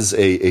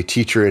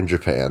teacher in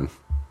Japan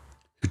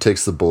who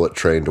takes the Bullet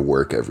Train to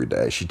work every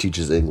day. She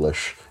teaches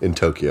English in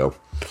Tokyo.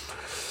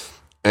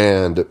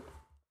 And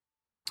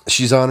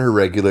she's on her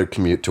regular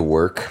commute to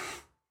work.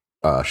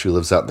 She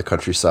lives out in the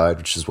countryside,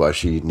 which is why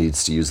she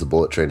needs to use the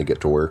Bullet Train to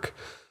get to work.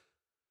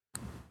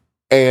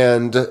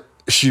 And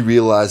she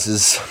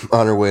realizes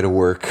on her way to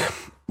work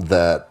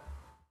that,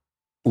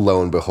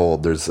 lo and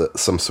behold, there's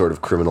some sort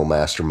of criminal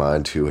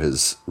mastermind who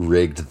has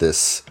rigged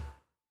this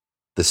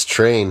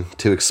train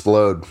to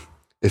explode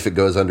if it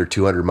goes under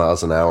 200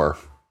 miles an hour.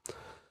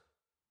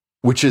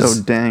 Which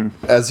is,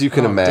 as you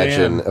can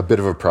imagine, a bit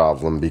of a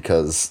problem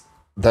because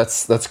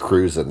that's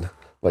cruising.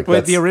 Like,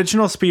 wait, the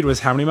original speed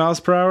was how many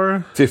miles per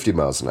hour? 50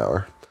 miles an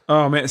hour.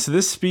 Oh man, so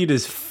this speed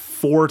is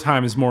 4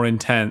 times more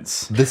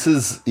intense. This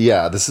is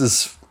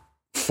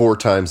 4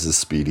 times as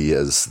speedy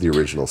as the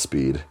original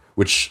speed,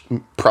 which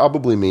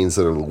probably means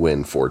that it'll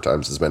win 4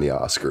 times as many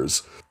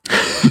Oscars.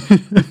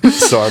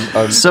 So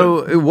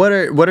what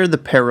are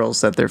the perils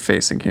that they're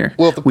facing here?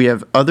 Well, we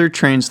have other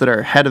trains that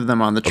are ahead of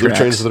them on the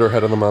track.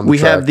 We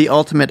have the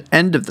ultimate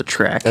end of the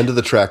track.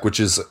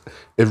 Which is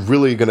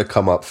really going to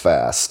come up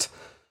fast.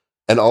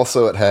 And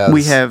also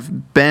we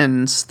have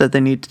bends that they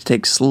need to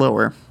take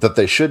slower. That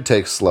they should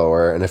take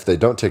slower, and if they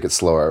don't take it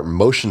slower,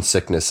 motion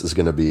sickness is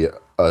going to be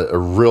a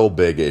real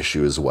big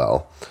issue as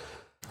well.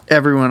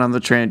 Everyone on the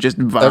train just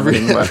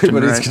vomiting left and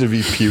right. Everybody's going to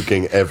be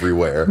puking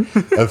everywhere,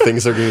 and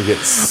things are going to get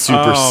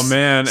super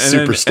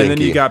stinky. And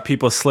then you got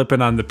people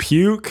slipping on the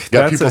puke.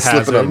 That's people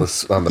slipping on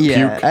the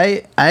puke.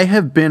 I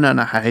have been on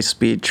a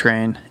high-speed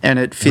train, and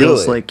it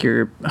feels like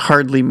you're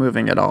hardly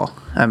moving at all,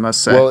 I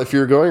must say. Well, if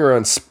you're going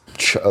around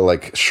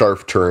like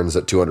sharp turns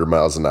at 200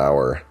 miles an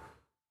hour,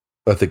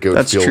 I think it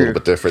would feel a little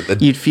bit different.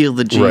 You'd feel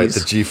the G's. Right, the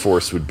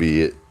G-force would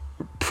be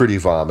pretty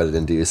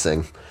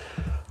vomit-inducing.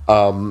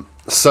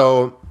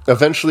 So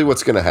eventually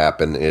what's going to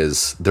happen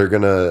is they're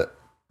going to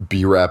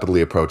be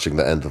rapidly approaching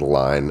the end of the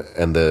line,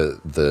 and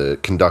the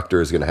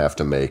conductor is going to have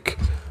to make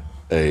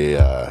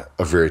a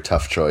very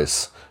tough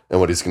choice. And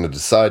what he's going to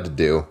decide to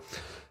do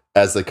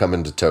as they come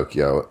into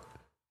Tokyo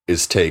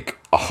is take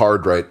a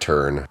hard right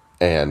turn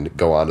and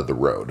go onto the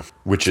road,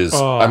 which is,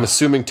 I'm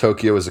assuming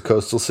Tokyo is a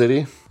coastal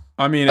city.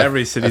 I mean,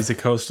 every city's a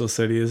coastal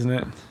city, isn't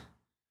it?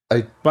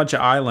 Bunch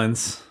of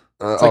islands.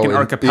 It's like an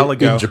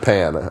archipelago. In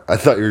Japan. I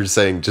thought you were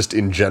saying just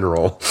in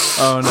general.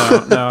 Oh,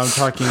 no, I'm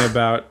talking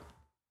about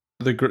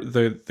the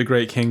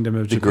Great Kingdom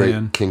of Japan. The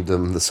Great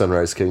Kingdom, the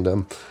Sunrise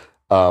Kingdom.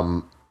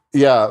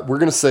 Yeah, we're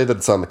going to say that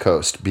it's on the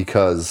coast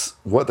because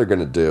what they're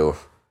going to do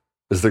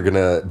is they're going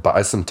to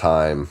buy some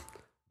time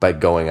by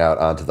going out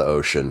onto the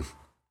ocean.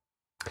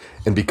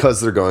 And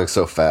because they're going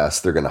so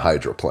fast, they're going to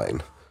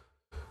hydroplane.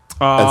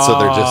 And so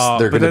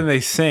they're but then they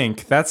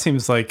sink. That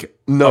seems like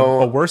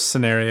a worse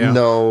scenario.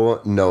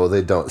 No,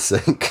 they don't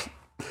sink.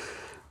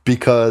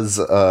 Because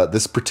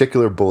this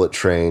particular bullet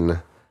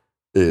train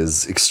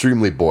is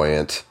extremely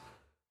buoyant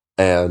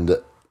and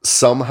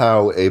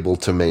somehow able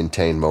to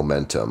maintain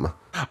momentum.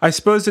 I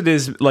suppose it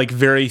is like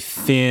very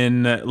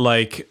thin,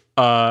 like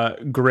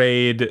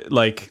grade,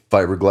 like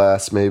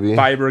fiberglass, maybe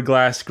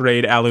fiberglass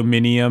grade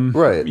aluminium,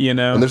 right? You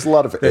know, and there's a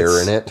lot of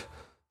air in it.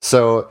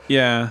 So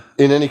yeah.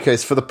 In any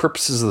case, for the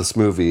purposes of this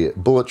movie,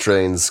 bullet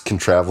trains can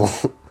travel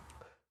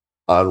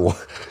on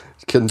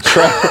the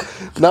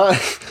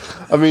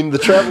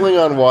traveling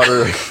on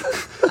water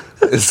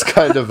is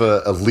kind of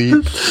a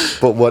leap,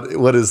 but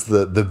what is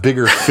the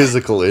bigger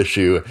physical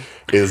issue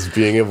is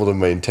being able to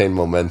maintain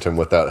momentum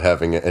without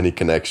having any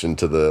connection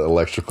to the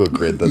electrical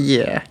grid.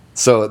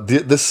 So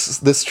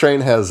this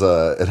train has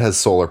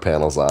solar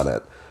panels on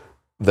it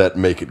that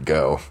make it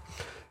go.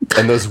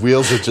 And those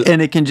wheels are just...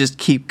 And it can just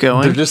keep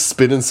going? They're just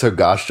spinning so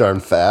gosh darn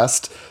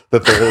fast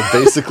that they're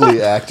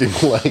basically acting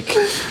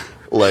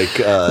like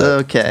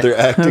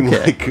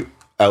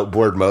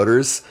outboard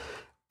motors,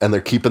 and they're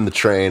keeping the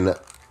train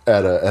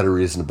at a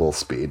reasonable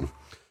speed.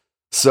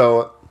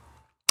 So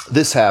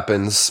this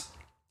happens.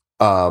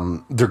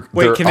 Can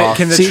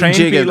the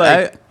train be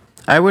like...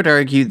 I would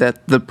argue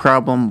that the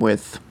problem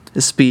with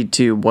the Speed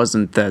 2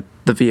 wasn't that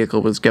the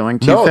vehicle was going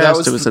too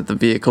fast, it was that the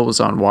vehicle was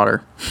on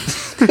water.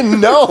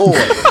 No,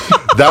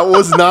 that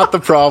was not the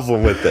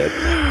problem with it.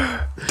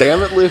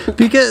 Damn it, Luke.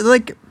 Because,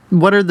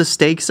 what are the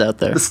stakes out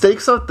there? The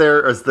stakes out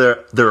there is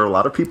there are a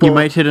lot of people. You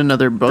might hit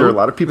another boat. There are a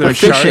lot of people.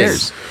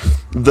 Shares.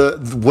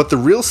 What the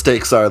real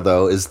stakes are,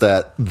 though, is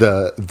that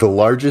the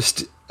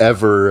largest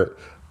ever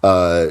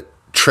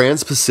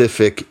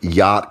Trans-Pacific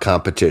yacht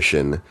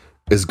competition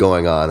is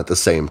going on at the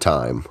same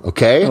time.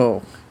 Okay,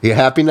 you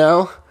happy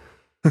now?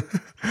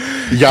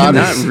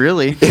 Not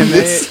really. Can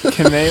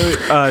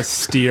they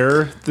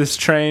steer this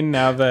train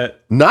now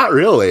that not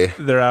really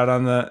they're out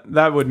on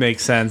that would make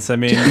sense. I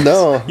mean,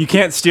 no, you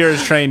can't steer a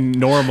train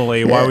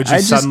normally. Why would you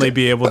suddenly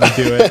be able to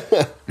do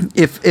it?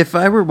 If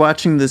I were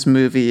watching this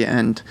movie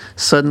and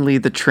suddenly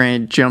the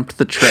train jumped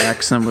the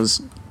tracks and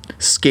was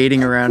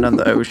skating around on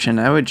the ocean,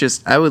 I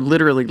would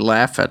literally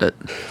laugh at it.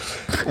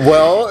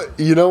 Well,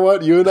 you know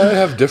what? You and I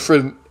have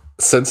different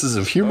senses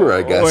of humor,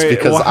 I guess,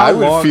 because I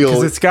would feel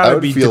because it's got to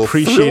be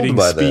depreciating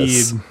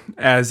speed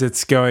as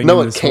it's going.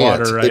 No, in it this can't.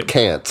 Water, right? It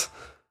can't.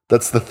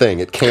 That's the thing.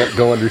 It can't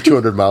go under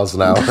 200 miles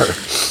an hour,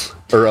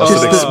 or else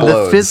it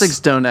explodes. The physics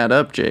don't add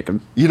up,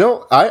 Jacob. You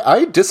know,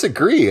 I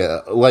disagree.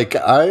 Like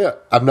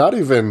I'm not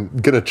even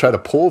gonna try to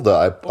pull the.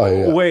 I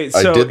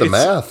did the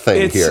math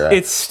thing here.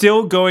 It's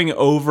still going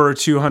over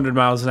 200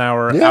 miles an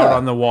hour out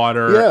on the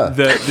water. Yeah.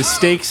 The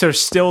stakes are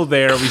still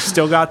there. We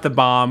still got the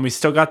bomb. We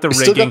still got the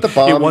rigging.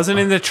 It wasn't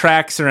in the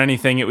tracks or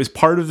anything. It was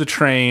part of the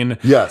train.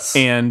 Yes.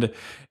 And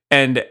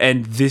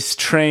this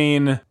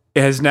train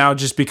has now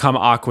just become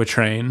Aqua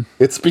Train.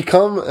 It's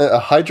become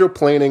a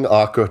hydroplaning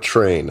Aqua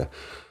Train.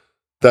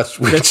 That's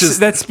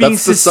being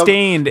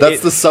sustained.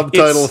 That's the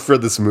subtitle for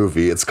this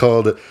movie. It's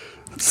called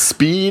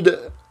Speed,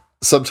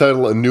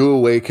 subtitle A New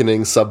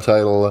Awakening,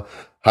 subtitle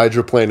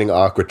Hydroplaning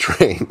Aqua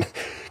Train.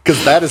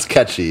 Because that is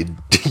catchy.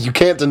 You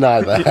can't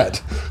deny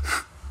that.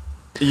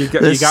 You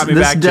got me back, Jacob.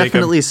 This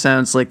definitely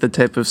sounds like the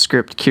type of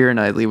script Keira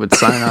Knightley would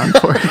sign on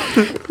for.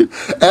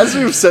 As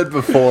we've said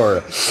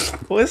before.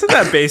 Well, isn't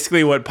that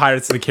basically what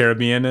Pirates of the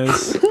Caribbean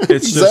is?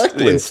 It's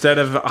exactly. Just instead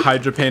of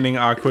hydroplaning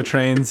aqua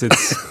trains,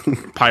 it's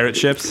pirate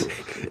ships.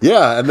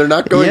 Yeah, and they're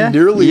not going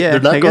nearly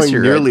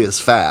as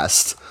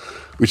fast,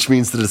 which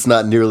means that it's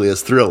not nearly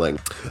as thrilling.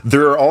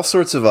 There are all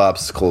sorts of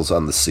obstacles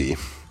on the sea.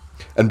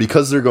 And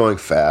because they're going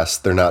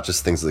fast, they're not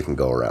just things that can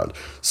go around.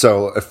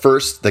 So at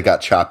first, they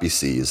got choppy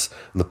seas,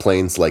 and the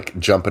plane's like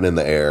jumping in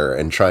the air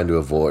and trying to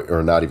avoid,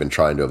 or not even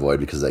trying to avoid,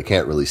 because they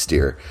can't really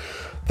steer.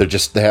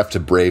 They have to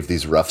brave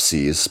these rough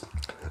seas.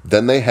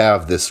 Then they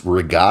have this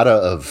regatta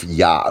of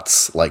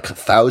yachts, like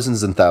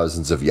thousands and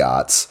thousands of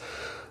yachts.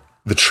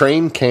 The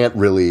train can't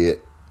really...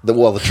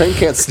 the train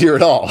can't steer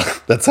at all.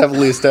 That's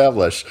heavily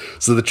established.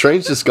 So the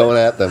train's just going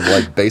at them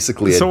like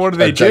basically what do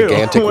they do?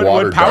 Gigantic water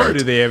What power dart.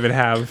 do they even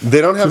have?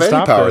 They don't have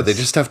any power. They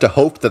just have to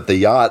hope that the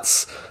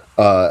yachts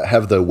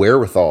have the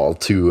wherewithal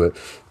to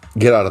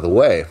get out of the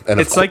way.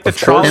 And it's like the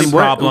trolley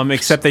problem,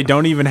 except they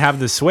don't even have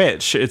the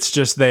switch. It's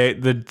just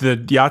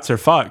the yachts are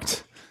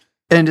fucked.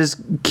 And is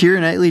Keira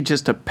Knightley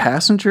just a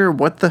passenger?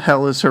 What the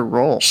hell is her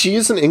role? She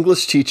is an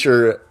English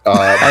teacher.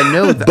 I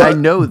know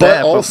that.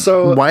 But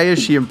also, why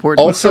is she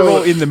important? What's her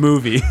role in the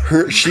movie?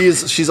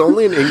 She's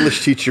only an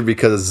English teacher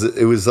because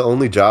it was the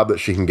only job that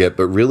she can get.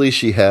 But really,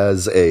 she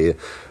has a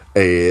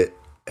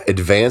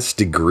advanced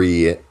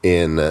degree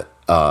in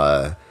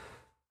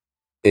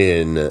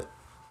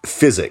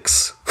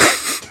physics.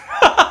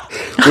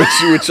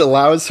 Which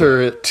allows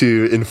her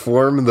to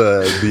inform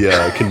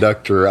the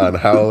conductor on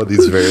how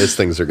these various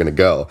things are going to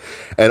go,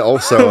 and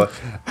also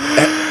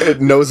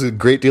it knows a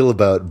great deal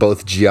about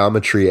both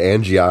geometry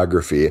and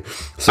geography.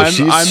 So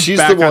she's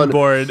back the one on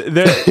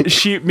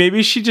board.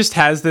 Maybe she just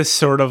has this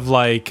sort of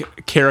like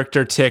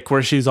character tick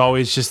where she's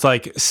always just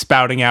like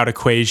spouting out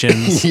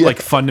equations,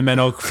 like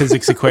fundamental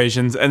physics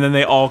equations, and then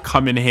they all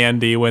come in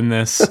handy when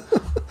this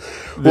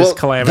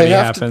calamity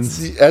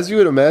happens. As you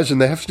would imagine,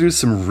 they have to do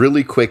some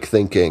really quick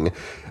thinking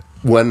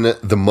when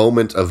the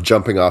moment of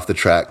jumping off the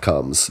track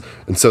comes.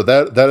 And so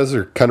that is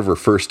her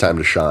first time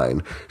to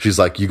shine. She's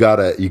like, you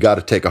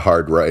gotta take a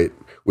hard right,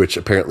 which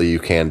apparently you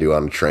can do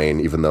on a train,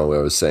 even though I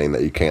was saying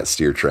that you can't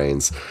steer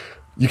trains.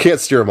 You can't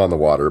steer them on the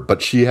water,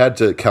 but she had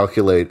to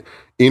calculate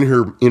in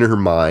her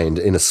mind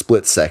in a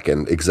split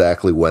second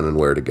exactly when and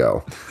where to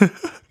go.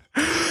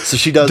 So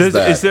she does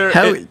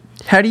that.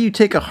 How do you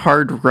take a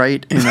hard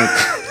right in a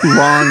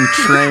long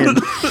train?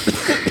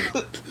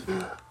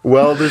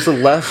 Well, there's a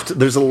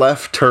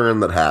left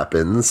turn that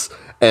happens,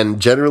 and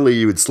generally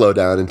you would slow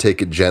down and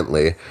take it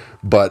gently,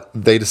 but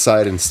they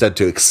decide instead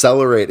to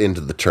accelerate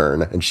into the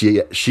turn, and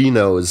she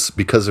knows,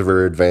 because of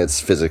her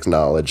advanced physics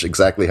knowledge,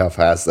 exactly how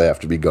fast they have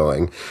to be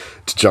going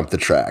to jump the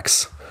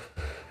tracks,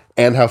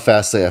 and how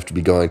fast they have to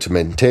be going to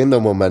maintain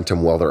the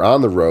momentum while they're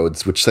on the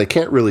roads, which they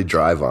can't really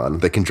drive on.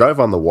 They can drive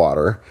on the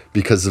water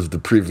because of the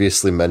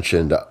previously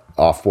mentioned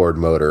off-board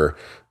motor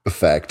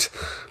effect,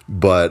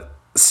 but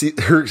see,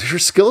 her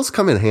skills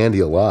come in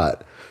handy a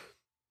lot.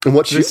 And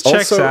what she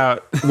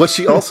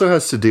also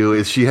has to do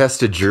is she has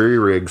to jury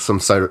rig some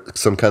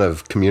kind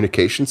of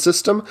communication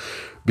system,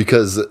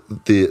 because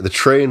the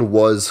train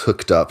was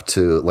hooked up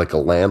to like a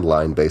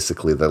landline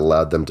basically that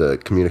allowed them to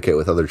communicate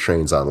with other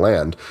trains on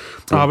land.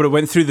 Oh, but it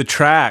went through the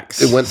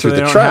tracks. It went through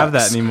the tracks. They don't have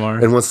that anymore.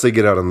 And once they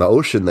get out on the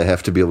ocean, they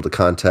have to be able to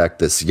contact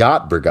this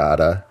yacht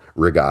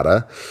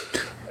regatta.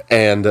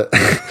 And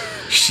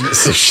she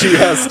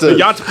has to the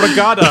yacht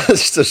brigada.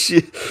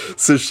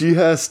 so she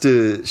has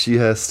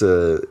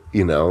to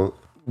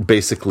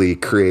basically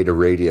create a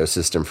radio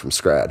system from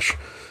scratch,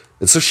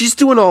 and so she's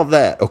doing all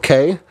that.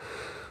 Okay,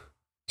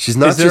 She's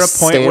not. Is there just a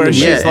point where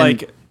she's Yeah,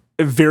 like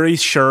very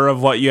sure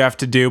of what you have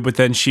to do, but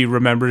then she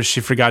remembers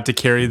she forgot to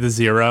carry the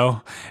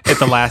 0 at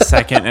the last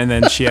second, and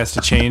then she has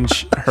to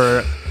change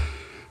her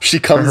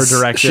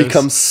directives? She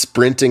comes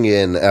sprinting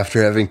in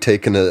after having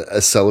taken a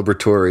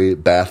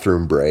celebratory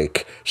bathroom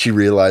break. She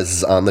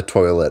realizes on the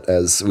toilet,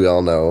 as we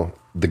all know,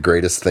 the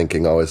greatest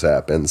thinking always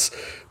happens.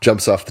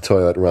 Jumps off the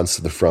toilet, runs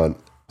to the front,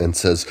 and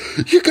says,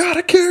 "You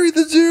gotta carry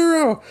the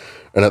 0."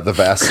 And at the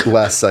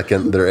last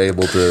second, they're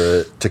able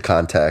to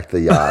contact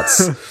the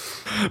yachts.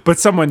 But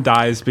someone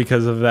dies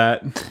because of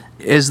that.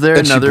 Is there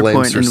another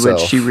point herself. in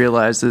which she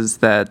realizes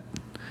that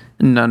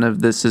none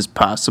of this is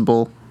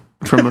possible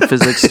from a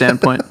physics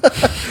standpoint?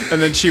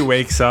 And then she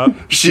wakes up.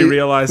 She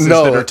realizes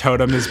that her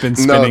totem has been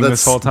spinning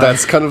this whole time.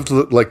 That's kind of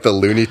like the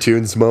Looney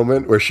Tunes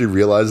moment where she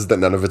realizes that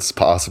none of it's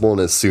possible,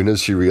 and as soon as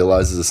she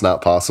realizes it's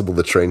not possible,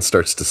 the train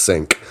starts to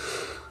sink.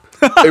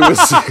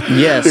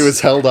 It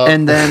was held up.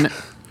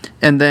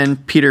 And then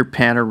Peter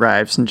Pan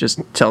arrives and just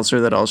tells her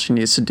that all she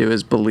needs to do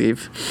is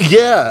believe.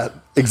 Yeah,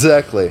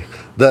 exactly.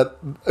 That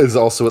is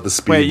also what the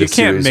speed. Wait, you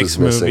can't mix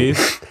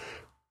movies.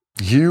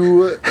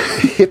 You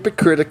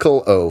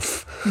hypocritical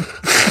oaf.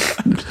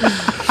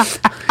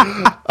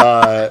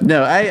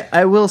 No,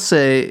 I will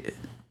say,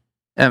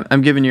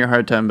 I'm giving you a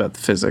hard time about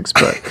the physics,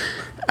 but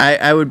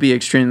I would be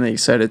extremely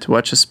excited to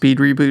watch a Speed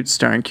reboot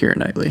starring Keira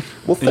Knightley.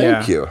 Well,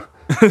 thank you.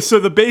 So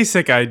the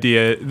basic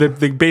idea, the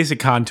basic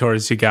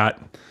contours you got.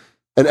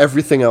 And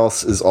everything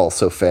else is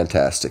also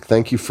fantastic.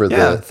 Thank you for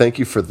everything. Thank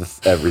you for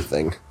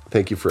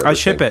everything. I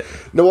ship it.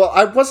 No, well,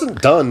 I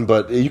wasn't done,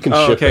 but you can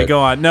ship it. Okay, go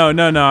on. No,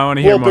 I want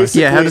to hear more.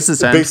 Yeah, how does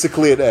this end?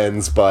 Basically, it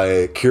ends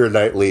by Keira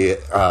Knightley,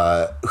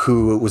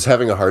 who was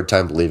having a hard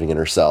time believing in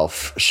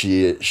herself.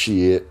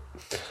 She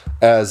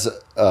as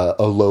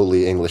a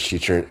lowly English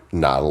teacher,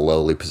 not a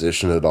lowly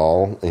position at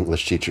all.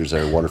 English teachers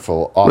are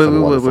wonderful,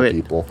 often wonderful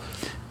people.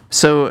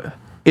 So,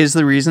 is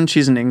the reason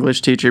she's an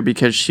English teacher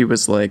because she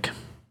was like...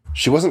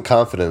 She wasn't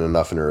confident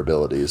enough in her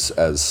abilities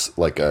as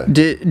like a...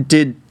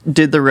 Did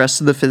the rest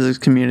of the physics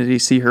community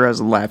see her as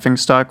a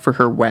laughingstock for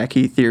her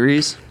wacky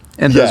theories?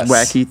 And those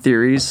wacky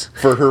theories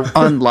for her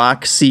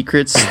unlock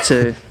secrets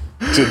to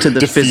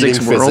the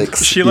physics world?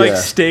 She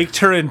staked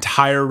her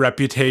entire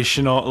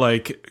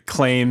reputational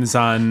claims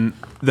on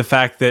the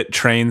fact that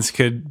trains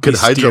could be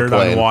steered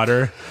on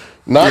water.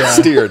 Not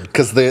steered,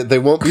 because they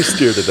won't be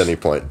steered at any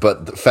point.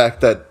 But the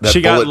fact that she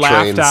got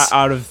laughed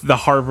out of the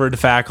Harvard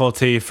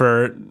faculty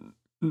for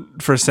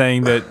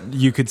saying that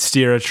you could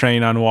steer a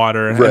train on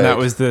water, and that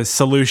was the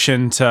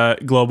solution to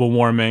global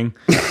warming.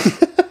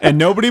 And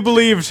nobody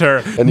believed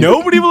her.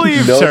 Nobody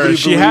believed her.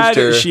 She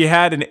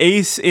had an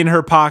ace in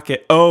her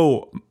pocket.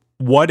 Oh,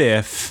 what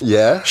if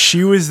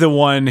she was the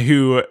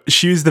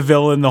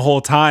villain the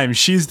whole time?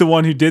 She's the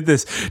one who did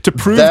this to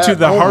prove to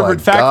the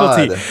Harvard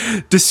faculty,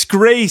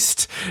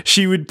 disgraced.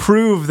 She would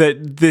prove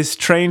that this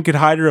train could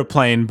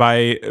hydroplane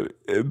by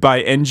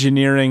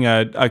engineering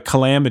a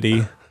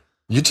calamity.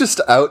 You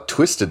just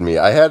out-twisted me.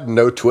 I had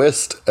no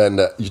twist, and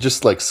you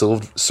just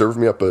served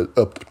me up a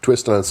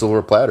twist on a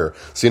silver platter.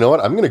 So you know what?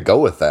 I'm going to go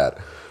with that.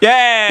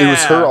 Yeah! It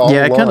was her all along.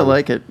 Yeah, I kind of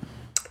like it.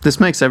 This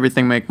makes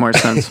everything make more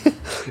sense.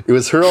 It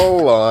was her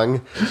all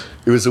along.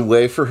 It was a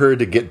way for her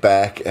to get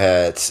back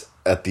at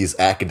these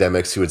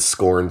academics who had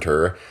scorned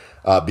her.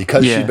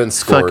 Because she'd been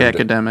scorned. Fuck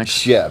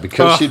academics. Yeah,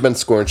 because she'd been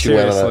scorned, she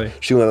went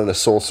on a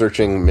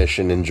soul-searching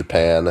mission in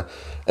Japan,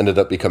 ended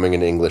up becoming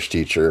an English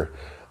teacher.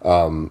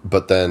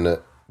 But then...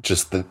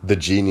 just the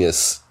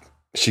genius,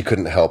 she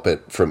couldn't help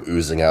it from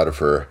oozing out of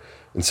her.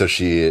 And so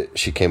she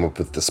came up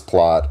with this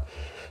plot.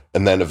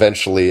 And then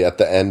eventually, at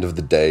the end of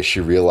the day, she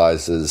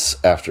realizes,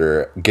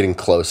 after getting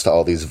close to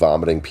all these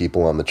vomiting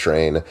people on the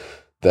train,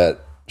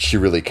 that she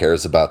really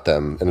cares about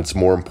them. And it's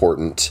more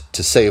important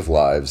to save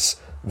lives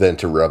than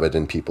to rub it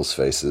in people's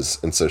faces.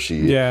 And so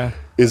she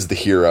is the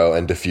hero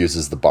and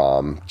diffuses the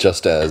bomb,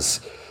 just as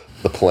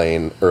the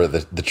plane or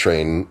the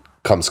train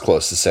comes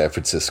close to San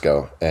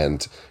Francisco.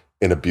 And...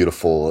 in a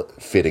beautiful,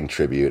 fitting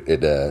tribute,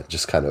 it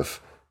just kind of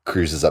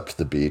cruises up to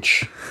the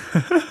beach,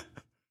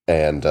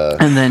 and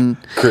then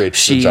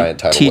creates a giant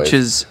tidal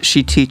wave.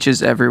 She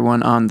teaches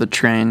everyone on the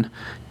train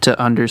to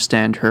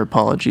understand her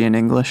apology in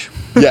English.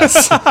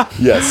 Yes,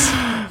 yes,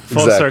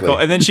 full circle.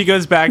 And then she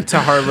goes back to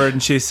Harvard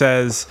and she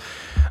says,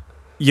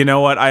 "You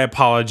know what? I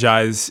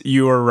apologize.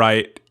 You were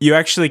right. You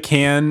actually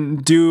can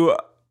do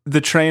the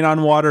train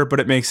on water, but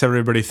it makes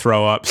everybody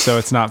throw up, so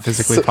it's not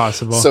physically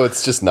possible. So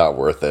it's just not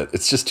worth it.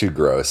 It's just too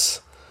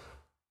gross.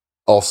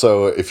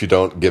 Also, if you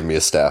don't give me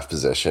a staff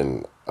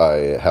position,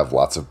 I have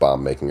lots of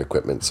bomb-making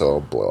equipment, so I'll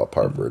blow up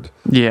Harvard."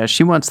 Yeah,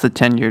 she wants the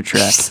tenure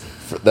track.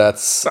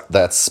 That's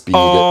speed.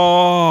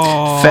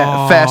 Oh.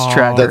 Fast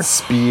tracker. That's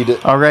speed.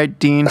 All right,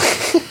 Dean.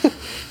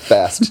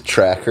 Fast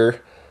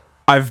tracker.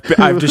 I've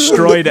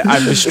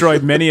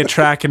destroyed many a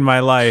track in my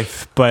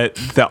life, but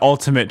the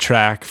ultimate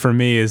track for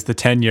me is the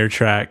tenure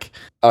track.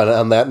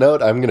 On that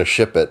note, I'm going to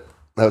ship it.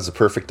 That was a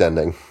perfect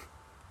ending.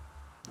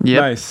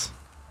 Yep. Nice.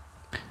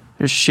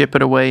 Just ship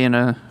it away in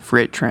a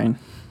freight train.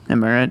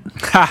 Am I right?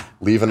 Ha!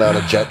 Leaving on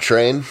a jet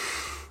train.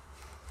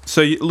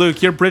 So,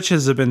 Luke, your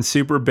britches have been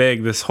super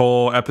big this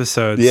whole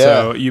episode. Yeah.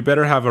 So you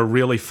better have a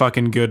really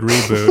fucking good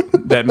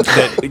reboot that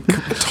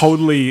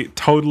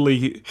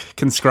totally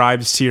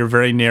conscribes to your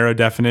very narrow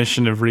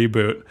definition of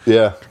reboot.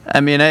 Yeah.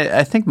 I mean,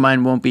 I think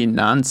mine won't be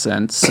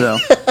nonsense, so.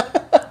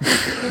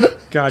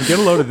 God, get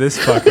a load of this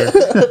fucker.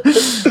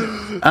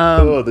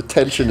 The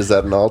tension is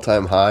at an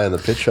all-time high on the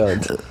pitch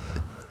hunt.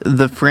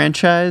 The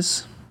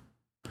franchise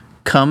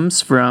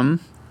comes from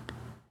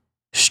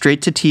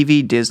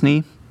straight-to-TV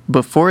Disney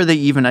before they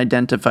even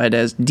identified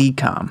as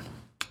DCOM.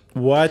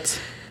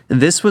 What?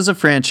 This was a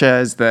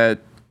franchise that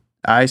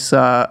I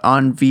saw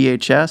on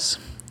VHS,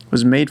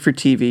 was made for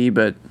TV,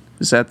 but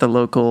was at the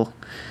local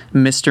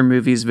Mr.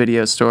 Movies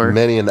video store.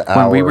 Many an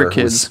hour when we were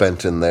kids. was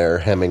spent in there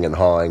hemming and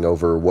hawing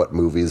over what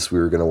movies we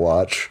were going to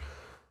watch.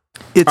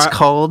 It's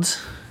called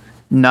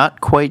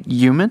Not Quite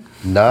Human.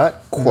 Not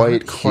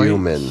quite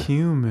human.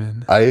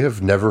 Human. I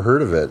have never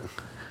heard of it.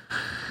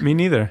 Me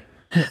neither.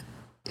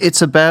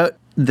 It's about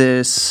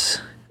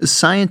this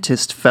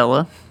scientist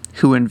fella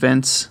who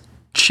invents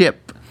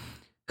Chip,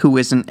 who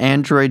is an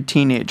android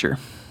teenager.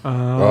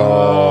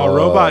 Oh,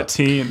 robot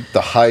teen. The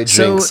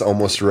hijinks So-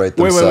 almost right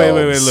Wait,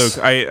 themselves.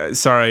 Luke.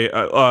 Sorry.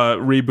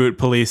 Reboot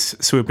police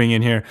swooping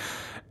in here.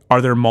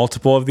 Are there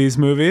multiple of these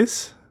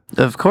movies?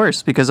 Of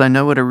course, because I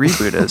know what a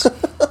reboot is.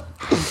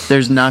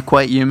 There's Not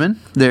Quite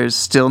Human. There's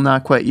Still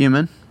Not Quite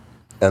Human.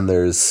 And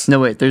there's... No,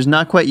 wait. There's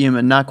Not Quite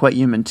Human, Not Quite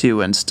Human 2,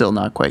 and Still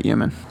Not Quite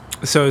Human.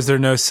 So is there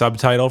no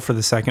subtitle for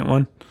the second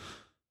one?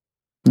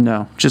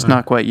 No, just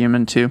Not Quite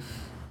Human 2.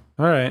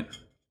 All right.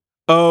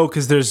 Oh,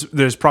 because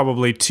there's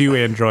probably 2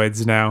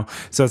 androids now.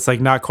 So it's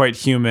like Not Quite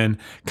Human,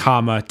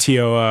 comma,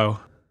 TOO.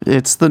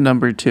 It's the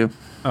number 2.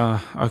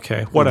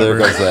 Okay, whatever. There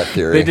goes that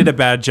theory. They did a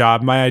bad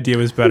job. My idea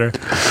was better.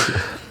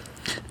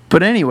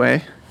 But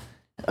anyway,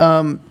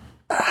 and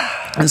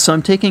so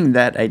I'm taking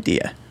that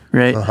idea,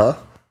 right? Uh-huh.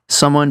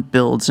 Someone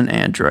builds an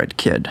android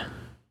kid.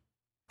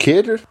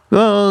 Kid?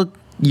 Well,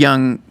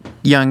 young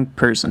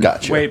person.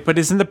 Gotcha. Wait, but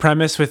isn't the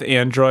premise with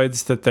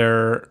androids that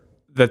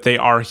they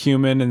are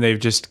human and they've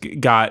just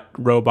got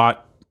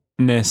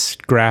robotness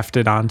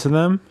grafted onto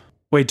them?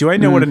 Wait, do I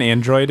know what an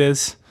android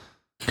is?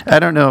 I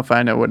don't know if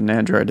I know what an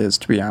android is,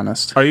 to be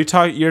honest. Are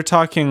you're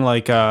talking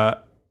like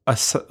a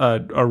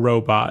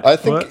robot? I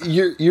think What?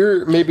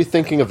 you're maybe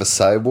thinking of a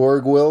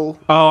cyborg, Will.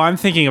 Oh, I'm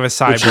thinking of a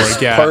cyborg. Which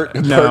is Yeah, part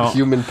no.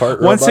 human, part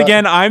robot. Once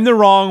again, I'm the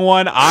wrong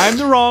one. I'm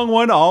the wrong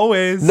one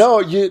always. No,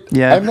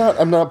 Yeah.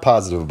 I'm not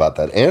positive about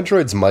that.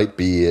 Androids might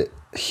be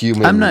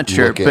human. I'm not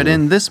sure, looking. but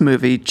in this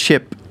movie,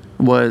 Chip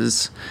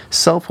was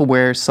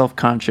self-aware,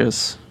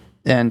 self-conscious,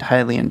 and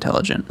highly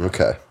intelligent.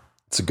 Okay,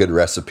 it's a good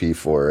recipe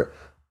for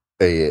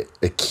a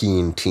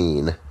keen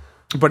teen.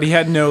 But he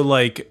had no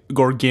like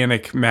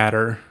organic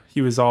matter. He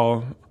was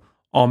all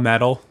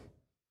metal.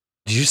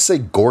 Did you say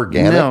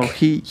gorganic? No,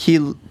 he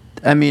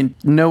I mean,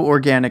 no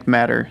organic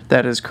matter.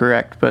 That is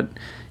correct, but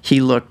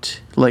he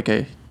looked like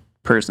a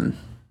person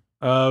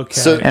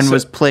Okay. and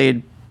was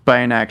played by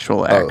an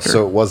actual actor. Oh,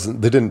 so it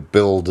wasn't. They didn't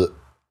build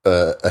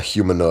a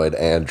humanoid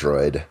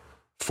android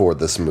for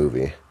this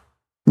movie.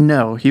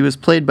 No, he was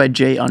played by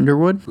Jay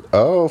Underwood,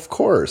 Oh, of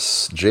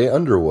course, Jay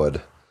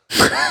Underwood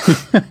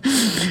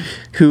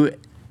who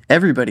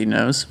everybody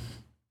knows.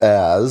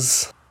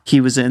 as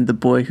He was in The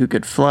Boy Who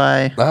Could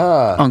Fly,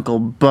 Uncle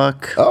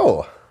Buck,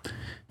 oh,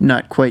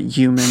 Not Quite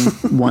Human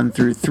 1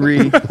 through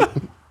 3,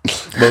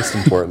 most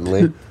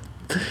importantly.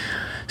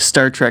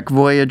 Star Trek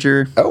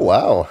Voyager, Oh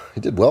wow,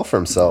 he did well for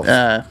himself.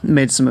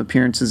 made some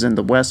appearances in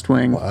The West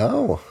Wing.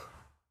 Wow.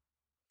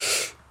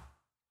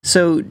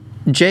 So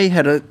Jay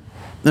had a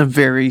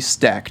very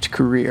stacked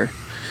career,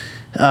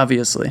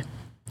 obviously.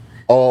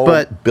 All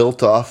But-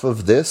 built off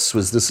of this.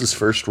 Was this his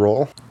first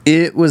role?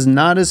 It was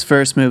not his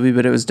first movie,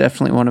 but it was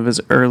definitely one of his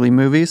early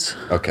movies.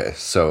 Okay,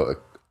 so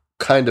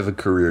kind of a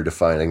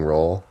career-defining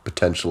role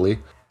potentially.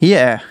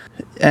 Yeah,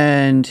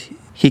 and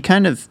he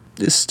kind of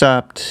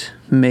stopped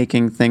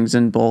making things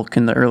in bulk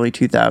in the early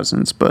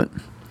 2000s, but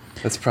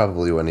That's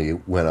probably when he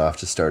went off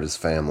to start his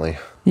family,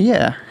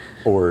 yeah,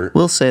 or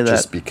we'll say that.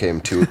 just became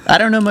too. I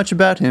don't know much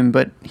about him,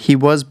 but he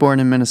was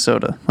born in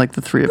Minnesota, like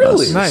the three of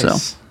Really? us. Nice.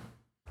 So,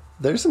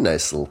 There's a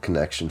nice little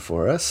connection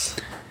for us.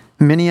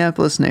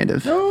 Minneapolis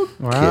native. No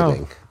Wow.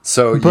 kidding.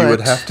 So you But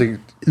would have to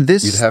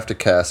This you'd have to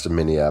cast a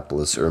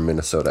Minneapolis or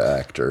Minnesota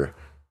actor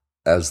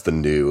as the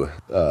new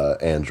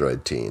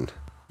android teen.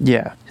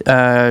 yeah,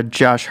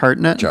 Josh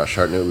Hartnett, Josh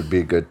Hartnett would be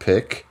a good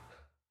pick.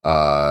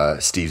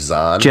 Steve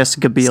Zahn.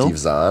 Jessica Biel, Steve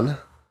Zahn.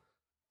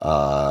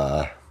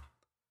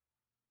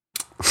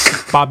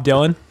 Bob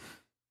Dylan.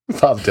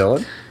 Bob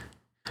Dylan.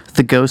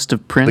 the Ghost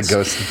of Prince. The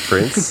Ghost of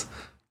Prince.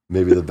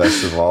 Maybe the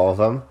best of all of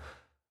them.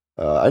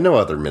 I know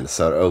other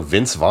Minnesota. Oh,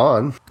 Vince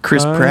Vaughn.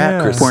 Chris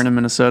Pratt, yeah. born in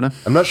Minnesota.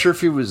 I'm not sure if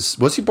he was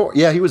he born?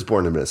 Yeah, he was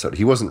born in Minnesota.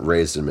 He wasn't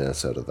raised in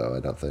Minnesota, though, I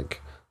don't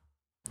think.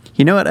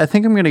 You know what? I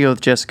think I'm going to go with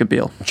Jessica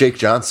Biel. Jake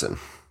Johnson.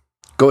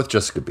 Go with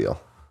Jessica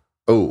Biel.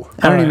 Oh,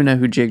 I don't Alright. even know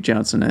who Jake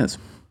Johnson is.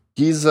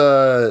 he's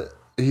that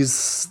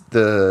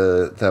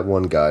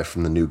one guy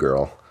from The New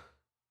Girl.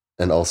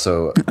 And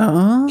also,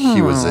 Oh.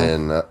 he was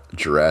in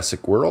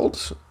Jurassic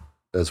World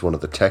as one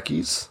of the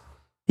techies.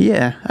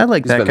 Yeah, I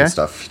like that guy.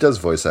 Stuff. He does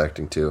voice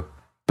acting too.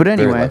 But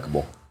anyway, very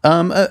likable.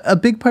 A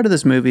big part of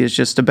this movie is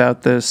just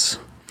about this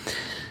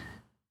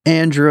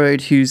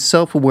android who's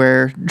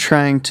self-aware,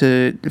 trying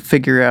to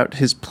figure out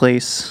his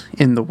place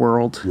in the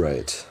world.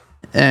 Right.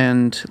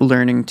 And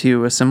learning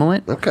to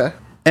assimilate. Okay.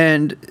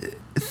 And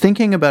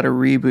thinking about a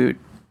reboot,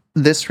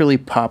 this really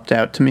popped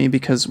out to me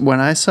because when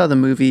I saw the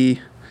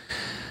movie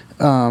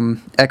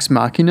Ex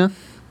Machina.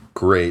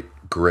 Great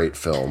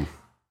film.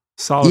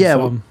 Solid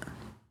film.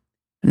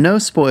 No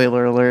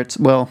spoiler alerts.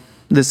 Well,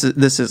 this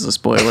is a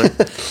spoiler.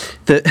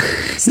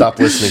 Stop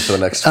listening for the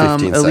next 15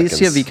 seconds.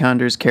 Alicia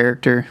Vikander's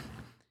character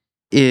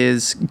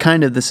is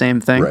kind of the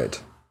same thing.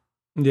 Right.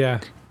 Yeah.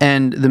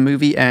 And the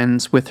movie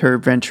ends with her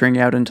venturing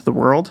out into the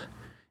world,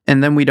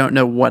 and then we don't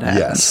know what happens.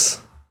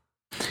 Yes.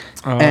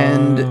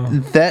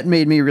 And that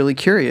made me really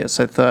curious.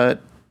 I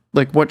thought,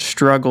 like, what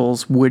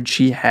struggles would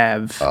she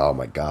have? Oh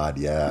my God,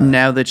 yeah.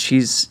 Now that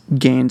she's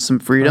gained some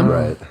freedom,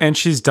 right? And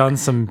she's done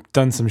some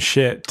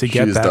shit to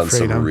get that freedom. She's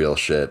done some real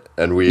shit,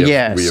 and we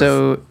have,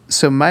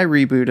 so my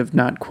reboot of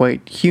Not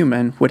Quite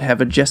Human would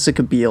have a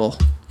Jessica Biel,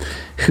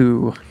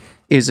 who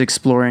is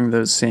exploring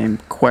those same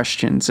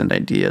questions and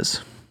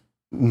ideas.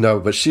 No,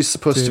 but she's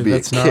supposed to be a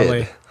kid,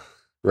 gnarly.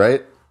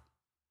 Right?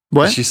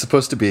 What? Is she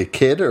supposed to be a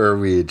kid, or are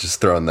we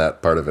just throwing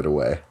that part of it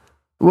away?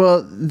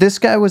 Well, this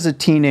guy was a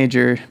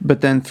teenager,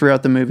 but then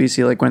throughout the movies,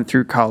 he went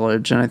through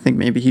college, and I think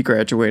maybe he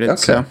graduated.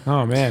 Okay. So,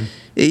 oh man,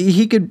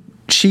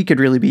 she could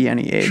really be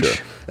any age,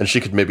 sure. And she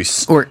could maybe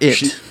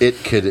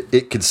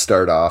it could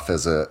start off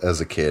as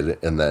a kid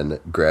and then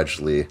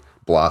gradually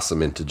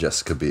blossom into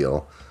Jessica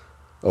Biel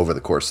over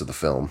the course of the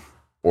film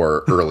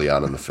or early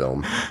on in the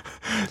film.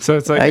 So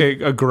it's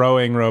like a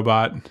growing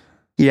robot.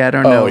 Yeah, I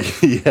don't know.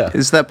 Yeah.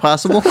 Is that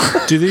possible?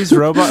 Do these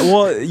robots...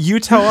 Well, you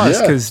tell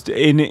us, because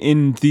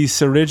in these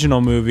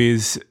original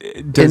movies,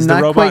 does the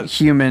robot... Not Quite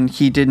Human,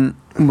 he didn't...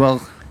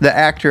 Well, the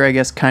actor, I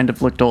guess, kind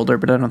of looked older,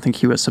 but I don't think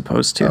he was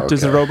supposed to. Okay.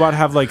 Does the robot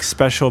have, like,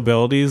 special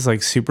abilities,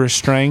 like super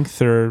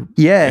strength, or...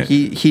 Yeah,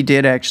 he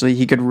did, actually.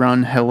 He could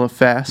run hella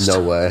fast.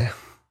 No way.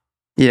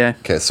 Yeah.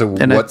 Okay, so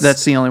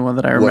that's the only one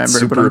that I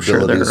remember, but I'm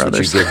sure there are others. What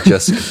would you give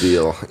Jessica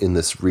Biel in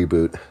this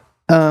reboot?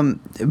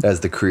 As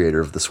the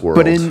creator of this world.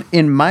 But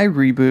in my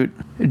reboot,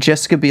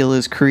 Jessica Biel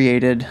is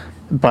created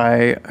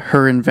by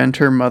her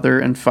inventor, mother,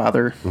 and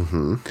father.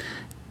 Mm-hmm.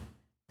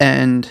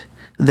 And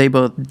they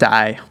both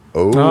die.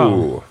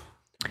 Oh.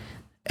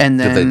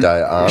 And then did they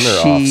die on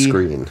or off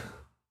screen?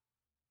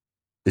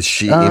 Is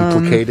she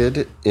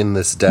implicated in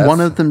this death? One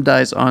of them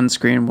dies on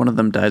screen, one of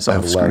them dies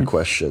off screen. I have a lot of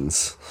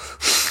questions.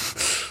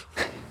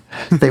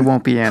 They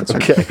won't be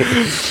answered. Okay.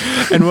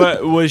 And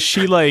what was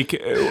she like...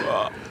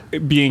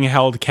 being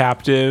held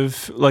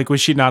captive? Like, was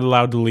she not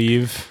allowed to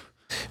leave?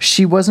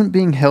 She wasn't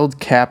being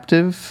held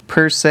captive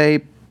per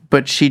se,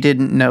 but she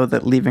didn't know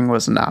that leaving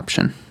was an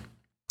option.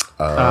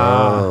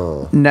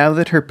 Oh. Now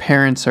that her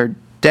parents are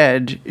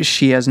dead,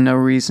 she has no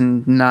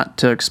reason not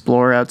to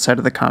explore outside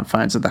of the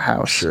confines of the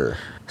house. Sure.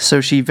 So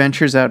she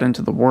ventures out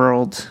into the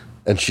world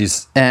and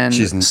she's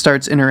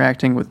starts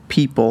interacting with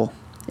people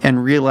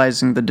and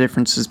realizing the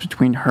differences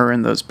between her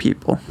and those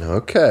people.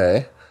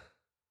 Okay.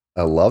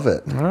 I love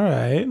it. All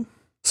right.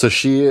 So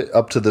she,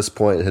 up to this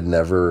point, had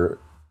never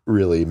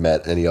really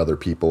met any other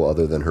people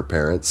other than her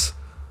parents?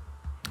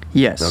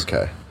 Yes.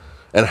 Okay.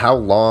 And how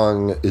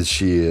long is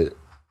she,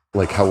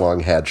 like, how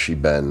long had she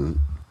been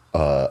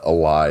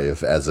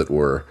alive, as it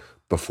were,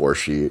 before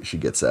she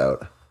gets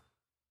out?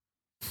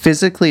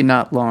 Physically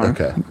not long.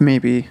 Okay.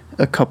 Maybe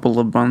a couple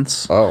of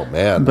months. Oh,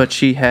 man. But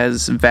she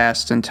has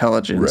vast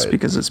intelligence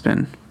because it's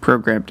been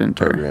programmed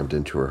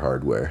into her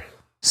hardware.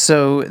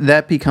 So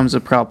that becomes a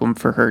problem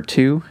for her,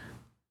 too.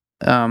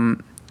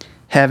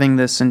 Having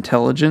this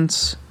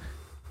intelligence,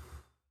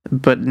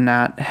 but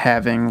not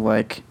having,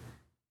 like,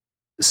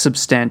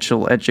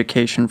 substantial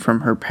education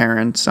from her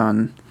parents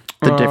on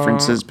the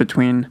differences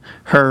between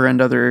her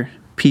and other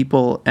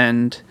people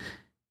and,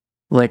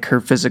 like,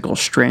 her physical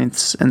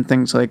strengths and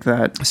things like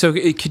that. So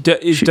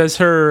does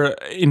her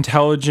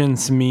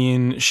intelligence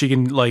mean she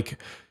can, like,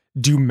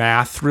 do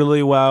math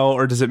really well,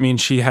 or does it mean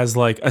she has,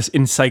 like, an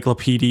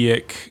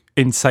encyclopedic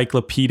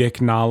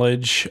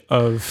knowledge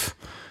of...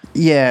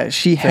 Yeah,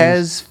 she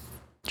has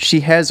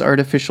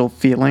artificial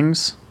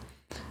feelings,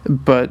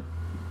 but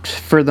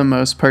for the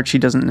most part, she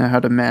doesn't know how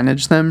to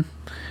manage them.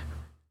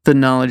 The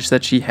knowledge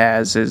that she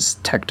has is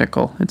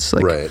technical. It's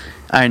like,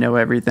 I know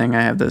everything.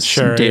 I have this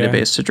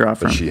database to draw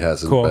from. But she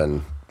hasn't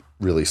been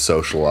really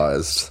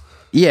socialized.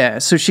 Yeah,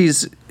 so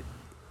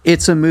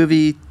it's a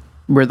movie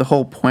where the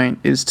whole point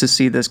is to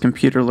see this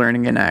computer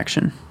learning in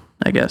action,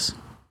 I guess.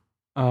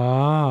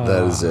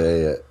 That is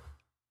a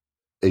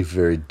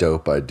very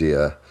dope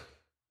idea.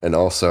 And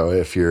also,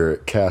 if you're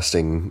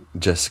casting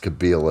Jessica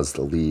Biel as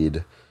the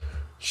lead,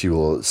 she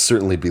will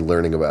certainly be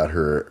learning about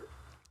her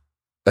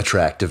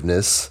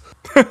attractiveness,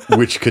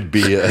 which could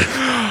be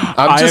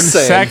I'm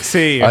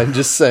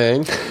just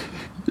saying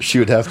she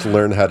would have to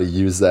learn how to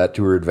use that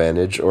to her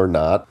advantage or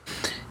not.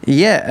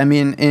 Yeah, I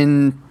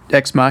mean,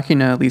 Ex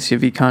Machina, Alicia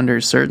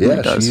Vikander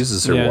certainly does. She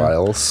uses her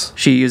wiles.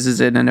 She uses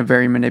it in a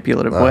very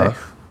manipulative way.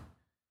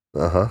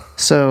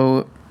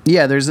 So,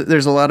 yeah, there's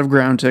a lot of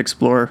ground to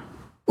explore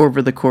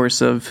over the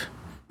course of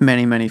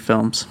many, many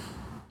films.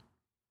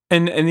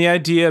 And the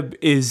idea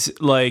is,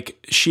 like,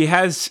 she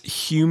has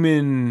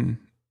human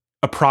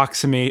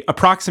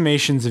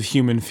approximations of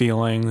human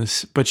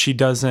feelings, but she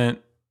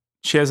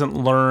hasn't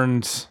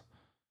learned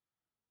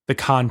the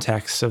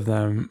context of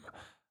them.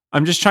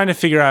 I'm just trying to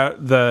figure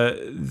out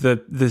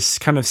this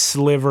kind of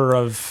sliver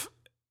of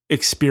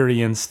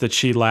experience that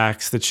she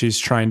lacks, that she's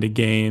trying to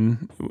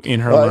gain in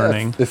her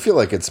learning. I feel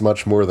like it's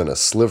much more than a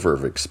sliver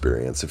of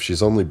experience. If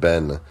she's only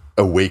been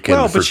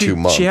awakened for 2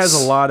 months. She has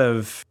a lot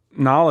of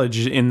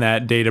knowledge in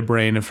that data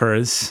brain of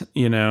hers,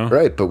 you know?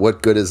 Right, but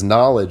what good is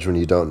knowledge when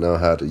you don't know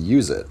how to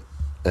use it?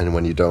 And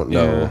when you don't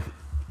know,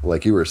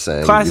 like you were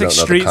saying, classic you don't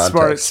know street the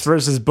smarts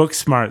versus book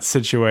smarts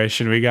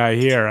situation we got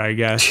here, I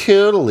guess.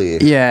 Totally.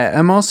 Yeah,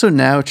 I'm also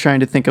now trying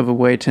to think of a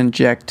way to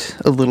inject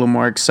a little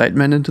more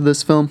excitement into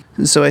this film.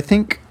 So I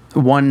think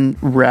one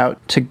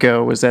route to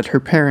go is that her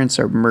parents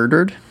are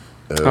murdered.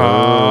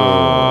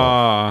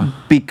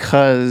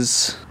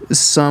 Because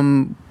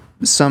some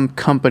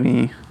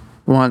company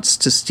wants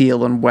to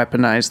steal and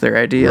weaponize their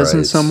ideas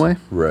in some way.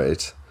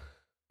 Right.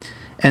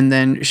 And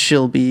then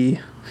she'll be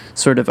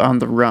sort of on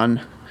the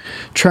run,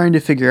 trying to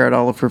figure out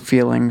all of her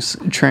feelings,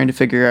 trying to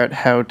figure out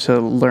how to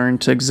learn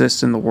to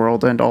exist in the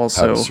world and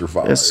also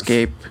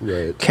escape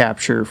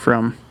capture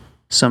from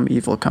some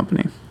evil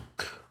company.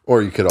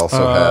 Or you could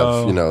also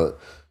have, you know,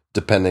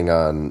 depending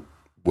on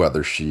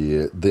whether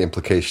the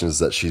implication is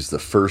that she's the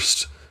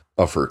first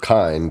of her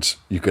kind,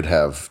 you could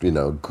have, you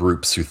know,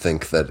 groups who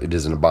think that it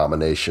is an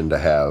abomination to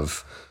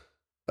have,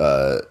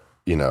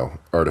 you know,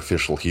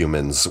 artificial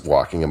humans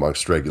walking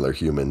amongst regular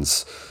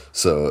humans.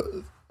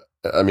 So,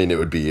 I mean, it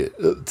would be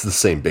it's the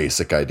same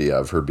basic idea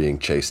of her being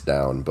chased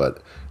down,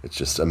 but it's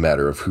just a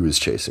matter of who is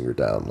chasing her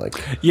down. Like,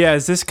 yeah,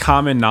 is this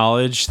common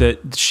knowledge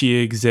that she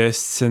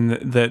exists and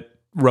that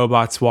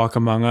robots walk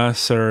among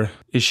us, or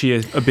is she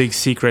a big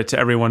secret to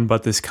everyone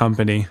but this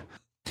company?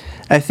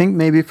 I think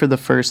maybe for the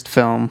first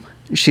film,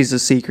 she's a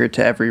secret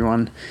to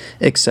everyone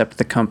except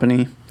the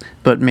company.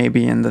 But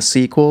maybe in the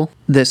sequel,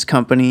 this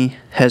company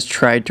has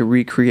tried to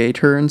recreate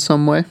her in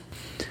some way.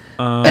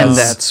 And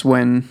that's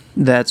when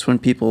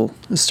people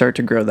start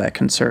to grow that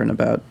concern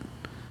about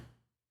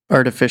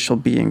artificial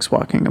beings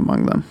walking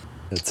among them.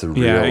 It's a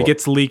real... Yeah, it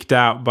gets leaked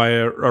out by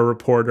a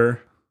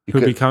reporter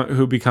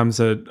who becomes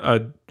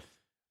a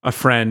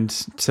friend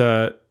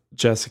to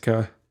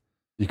Jessica.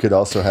 You could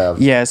also have...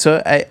 Yeah,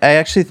 so I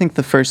actually think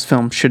the first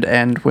film should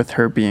end with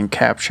her being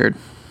captured.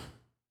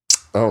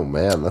 Oh,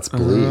 man, that's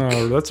bleak.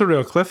 Oh, that's a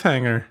real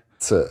cliffhanger.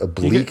 It's a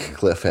bleak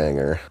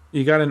cliffhanger.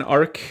 You got an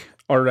arc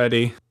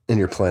already. And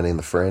you're planning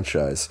the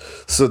franchise.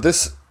 So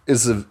this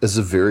is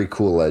a very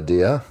cool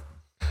idea.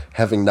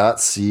 Having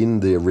not seen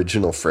the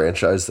original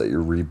franchise that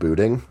you're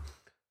rebooting...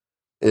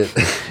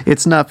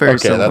 It's not very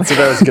similar. That's what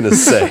I was going to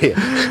say.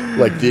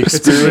 Like the experience,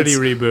 it's a gritty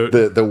reboot.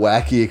 The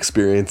wacky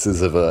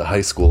experiences of a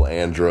high school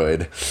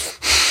android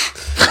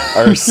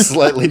are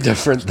slightly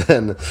different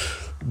than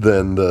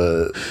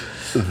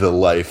the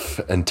life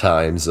and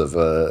times of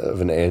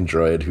an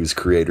android whose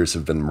creators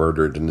have been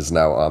murdered and is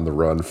now on the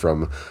run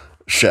from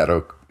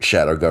shadow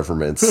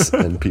governments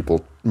and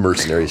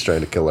mercenaries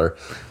trying to kill her.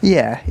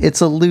 Yeah,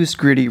 it's a loose,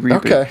 gritty reboot.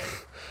 Okay.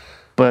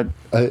 But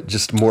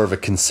just more of a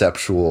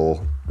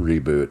conceptual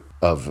reboot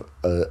of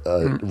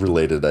a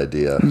related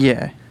idea.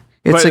 Yeah.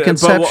 It's a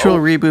conceptual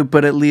reboot,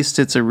 but at least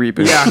it's a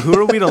reboot. Yeah, who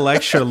are we to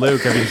lecture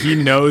Luke? I mean, he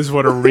knows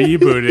what a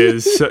reboot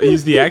is. So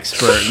he's the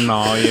expert and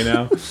all, you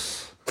know?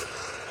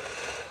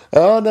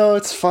 Oh, no,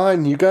 it's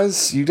fine. You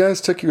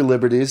guys took your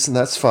liberties, and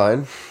that's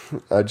fine.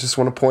 I just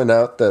want to point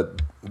out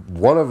that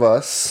one of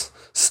us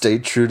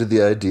stayed true to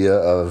the idea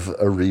of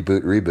a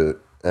reboot,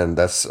 and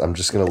I'm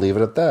just going to leave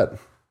it at that.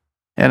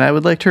 And I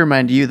would like to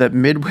remind you that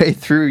midway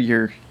through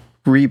your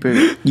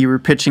reboot, you were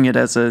pitching it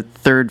as a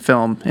third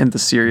film in the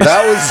series.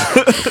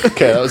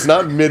 That was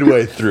not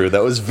midway through.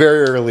 That was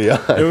very early on.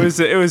 It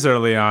was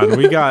early on.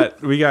 We got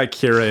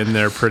Kira in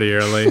there pretty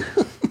early.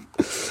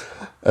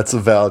 That's a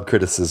valid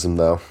criticism,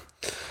 though.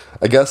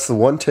 I guess the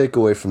one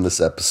takeaway from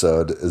this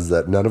episode is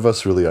that none of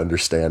us really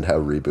understand how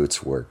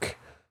reboots work.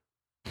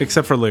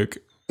 Except for Luke.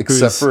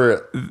 Except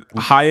for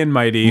high and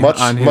mighty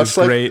on his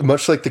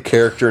much like the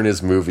character in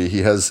his movie, he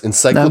has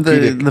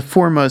encyclopedic. The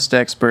foremost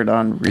expert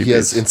on reboots. He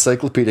has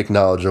encyclopedic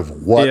knowledge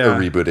of what a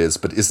reboot is,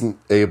 but isn't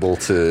able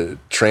to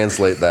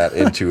translate that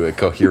into a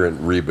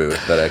coherent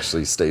reboot that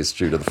actually stays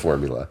true to the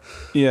formula.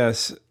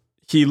 Yes.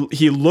 He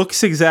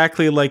looks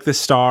exactly like the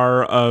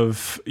star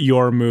of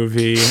your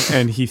movie,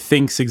 and he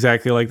thinks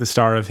exactly like the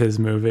star of his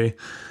movie.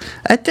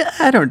 I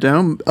don't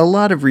know. A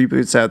lot of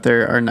reboots out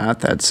there are not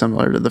that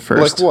similar to the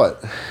first. Like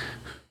what?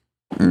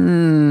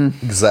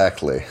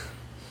 Exactly.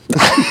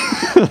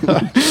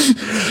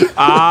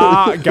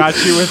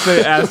 Got you with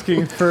the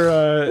asking for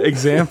an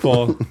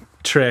example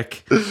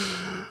trick.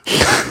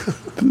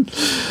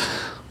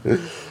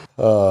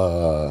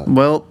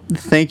 Well,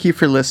 thank you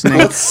for listening.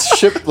 Let's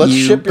ship your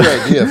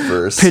idea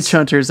first. Pitch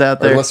hunters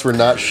out there. Unless we're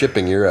not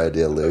shipping your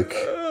idea, Luke.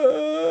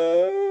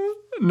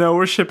 No,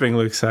 we're shipping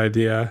Luke's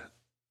idea.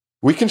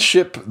 We can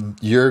ship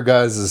your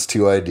guys'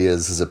 2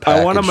 ideas as a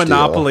package. I want a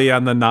monopoly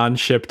on the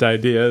non-shipped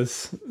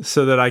ideas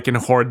so that I can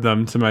hoard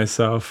them to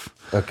myself.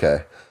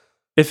 Okay.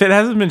 If it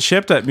hasn't been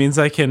shipped, that means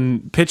I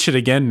can pitch it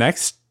again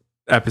next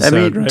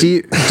episode. Right?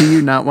 do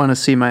you not want to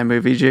see my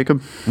movie,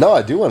 Jacob? No,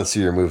 I do want to see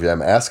your movie.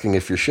 I'm asking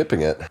if you're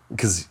shipping it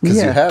because you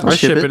have to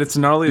ship it. It's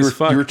gnarly as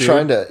fuck. You were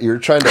trying to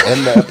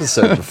end the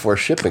episode before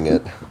shipping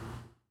it.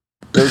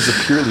 It was a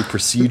purely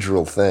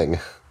procedural thing.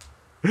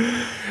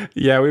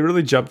 Yeah, we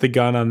really jumped the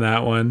gun on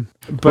that one.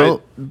 But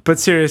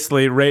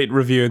seriously, rate,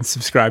 review, and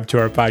subscribe to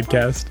our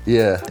podcast.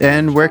 Yeah.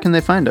 And where can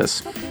they find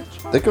us?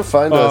 They can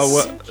find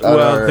us.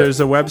 There's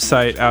a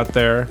website out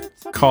there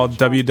called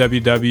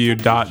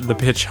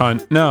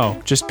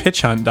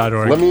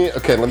pitchhunt.org.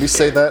 Let me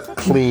say that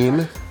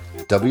clean.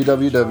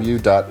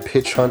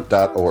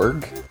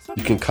 www.pitchhunt.org.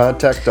 You can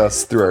contact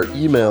us through our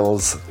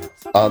emails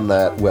on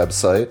that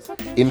website.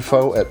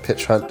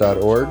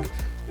 info@pitchhunt.org.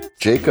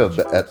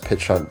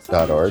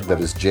 Jacob@pitchhunt.org.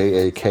 That is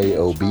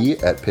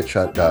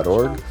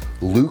JAKOB@pitchhunt.org.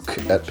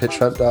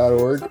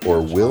 Luke@pitchhunt.org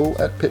or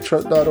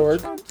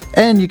Will@pitchhunt.org.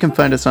 And you can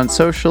find us on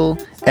social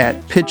at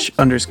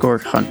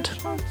pitch_hunt.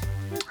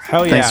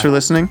 Hell yeah. Thanks for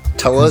listening.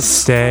 Tell us.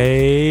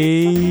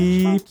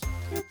 Stay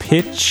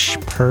pitch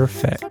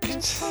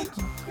perfect.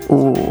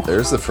 Ooh.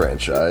 There's the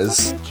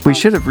franchise. We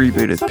should have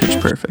rebooted Pitch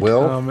Perfect.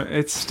 Will?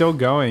 It's still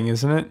going,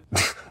 isn't it?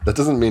 That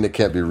doesn't mean it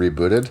can't be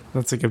rebooted.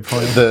 That's a good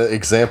point. The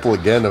example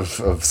again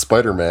of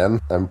Spider-Man,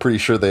 I'm pretty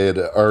sure they had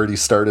already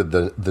started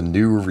the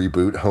new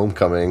reboot,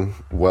 Homecoming,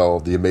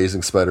 while the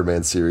Amazing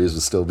Spider-Man series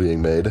was still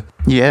being made.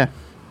 Yeah.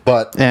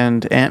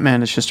 And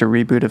Ant-Man is just a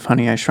reboot of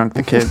Honey, I Shrunk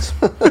the Kids.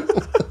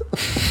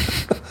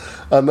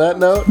 On that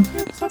note,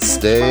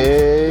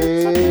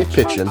 stay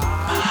pitching.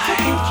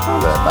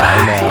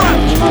 Bye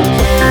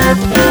now.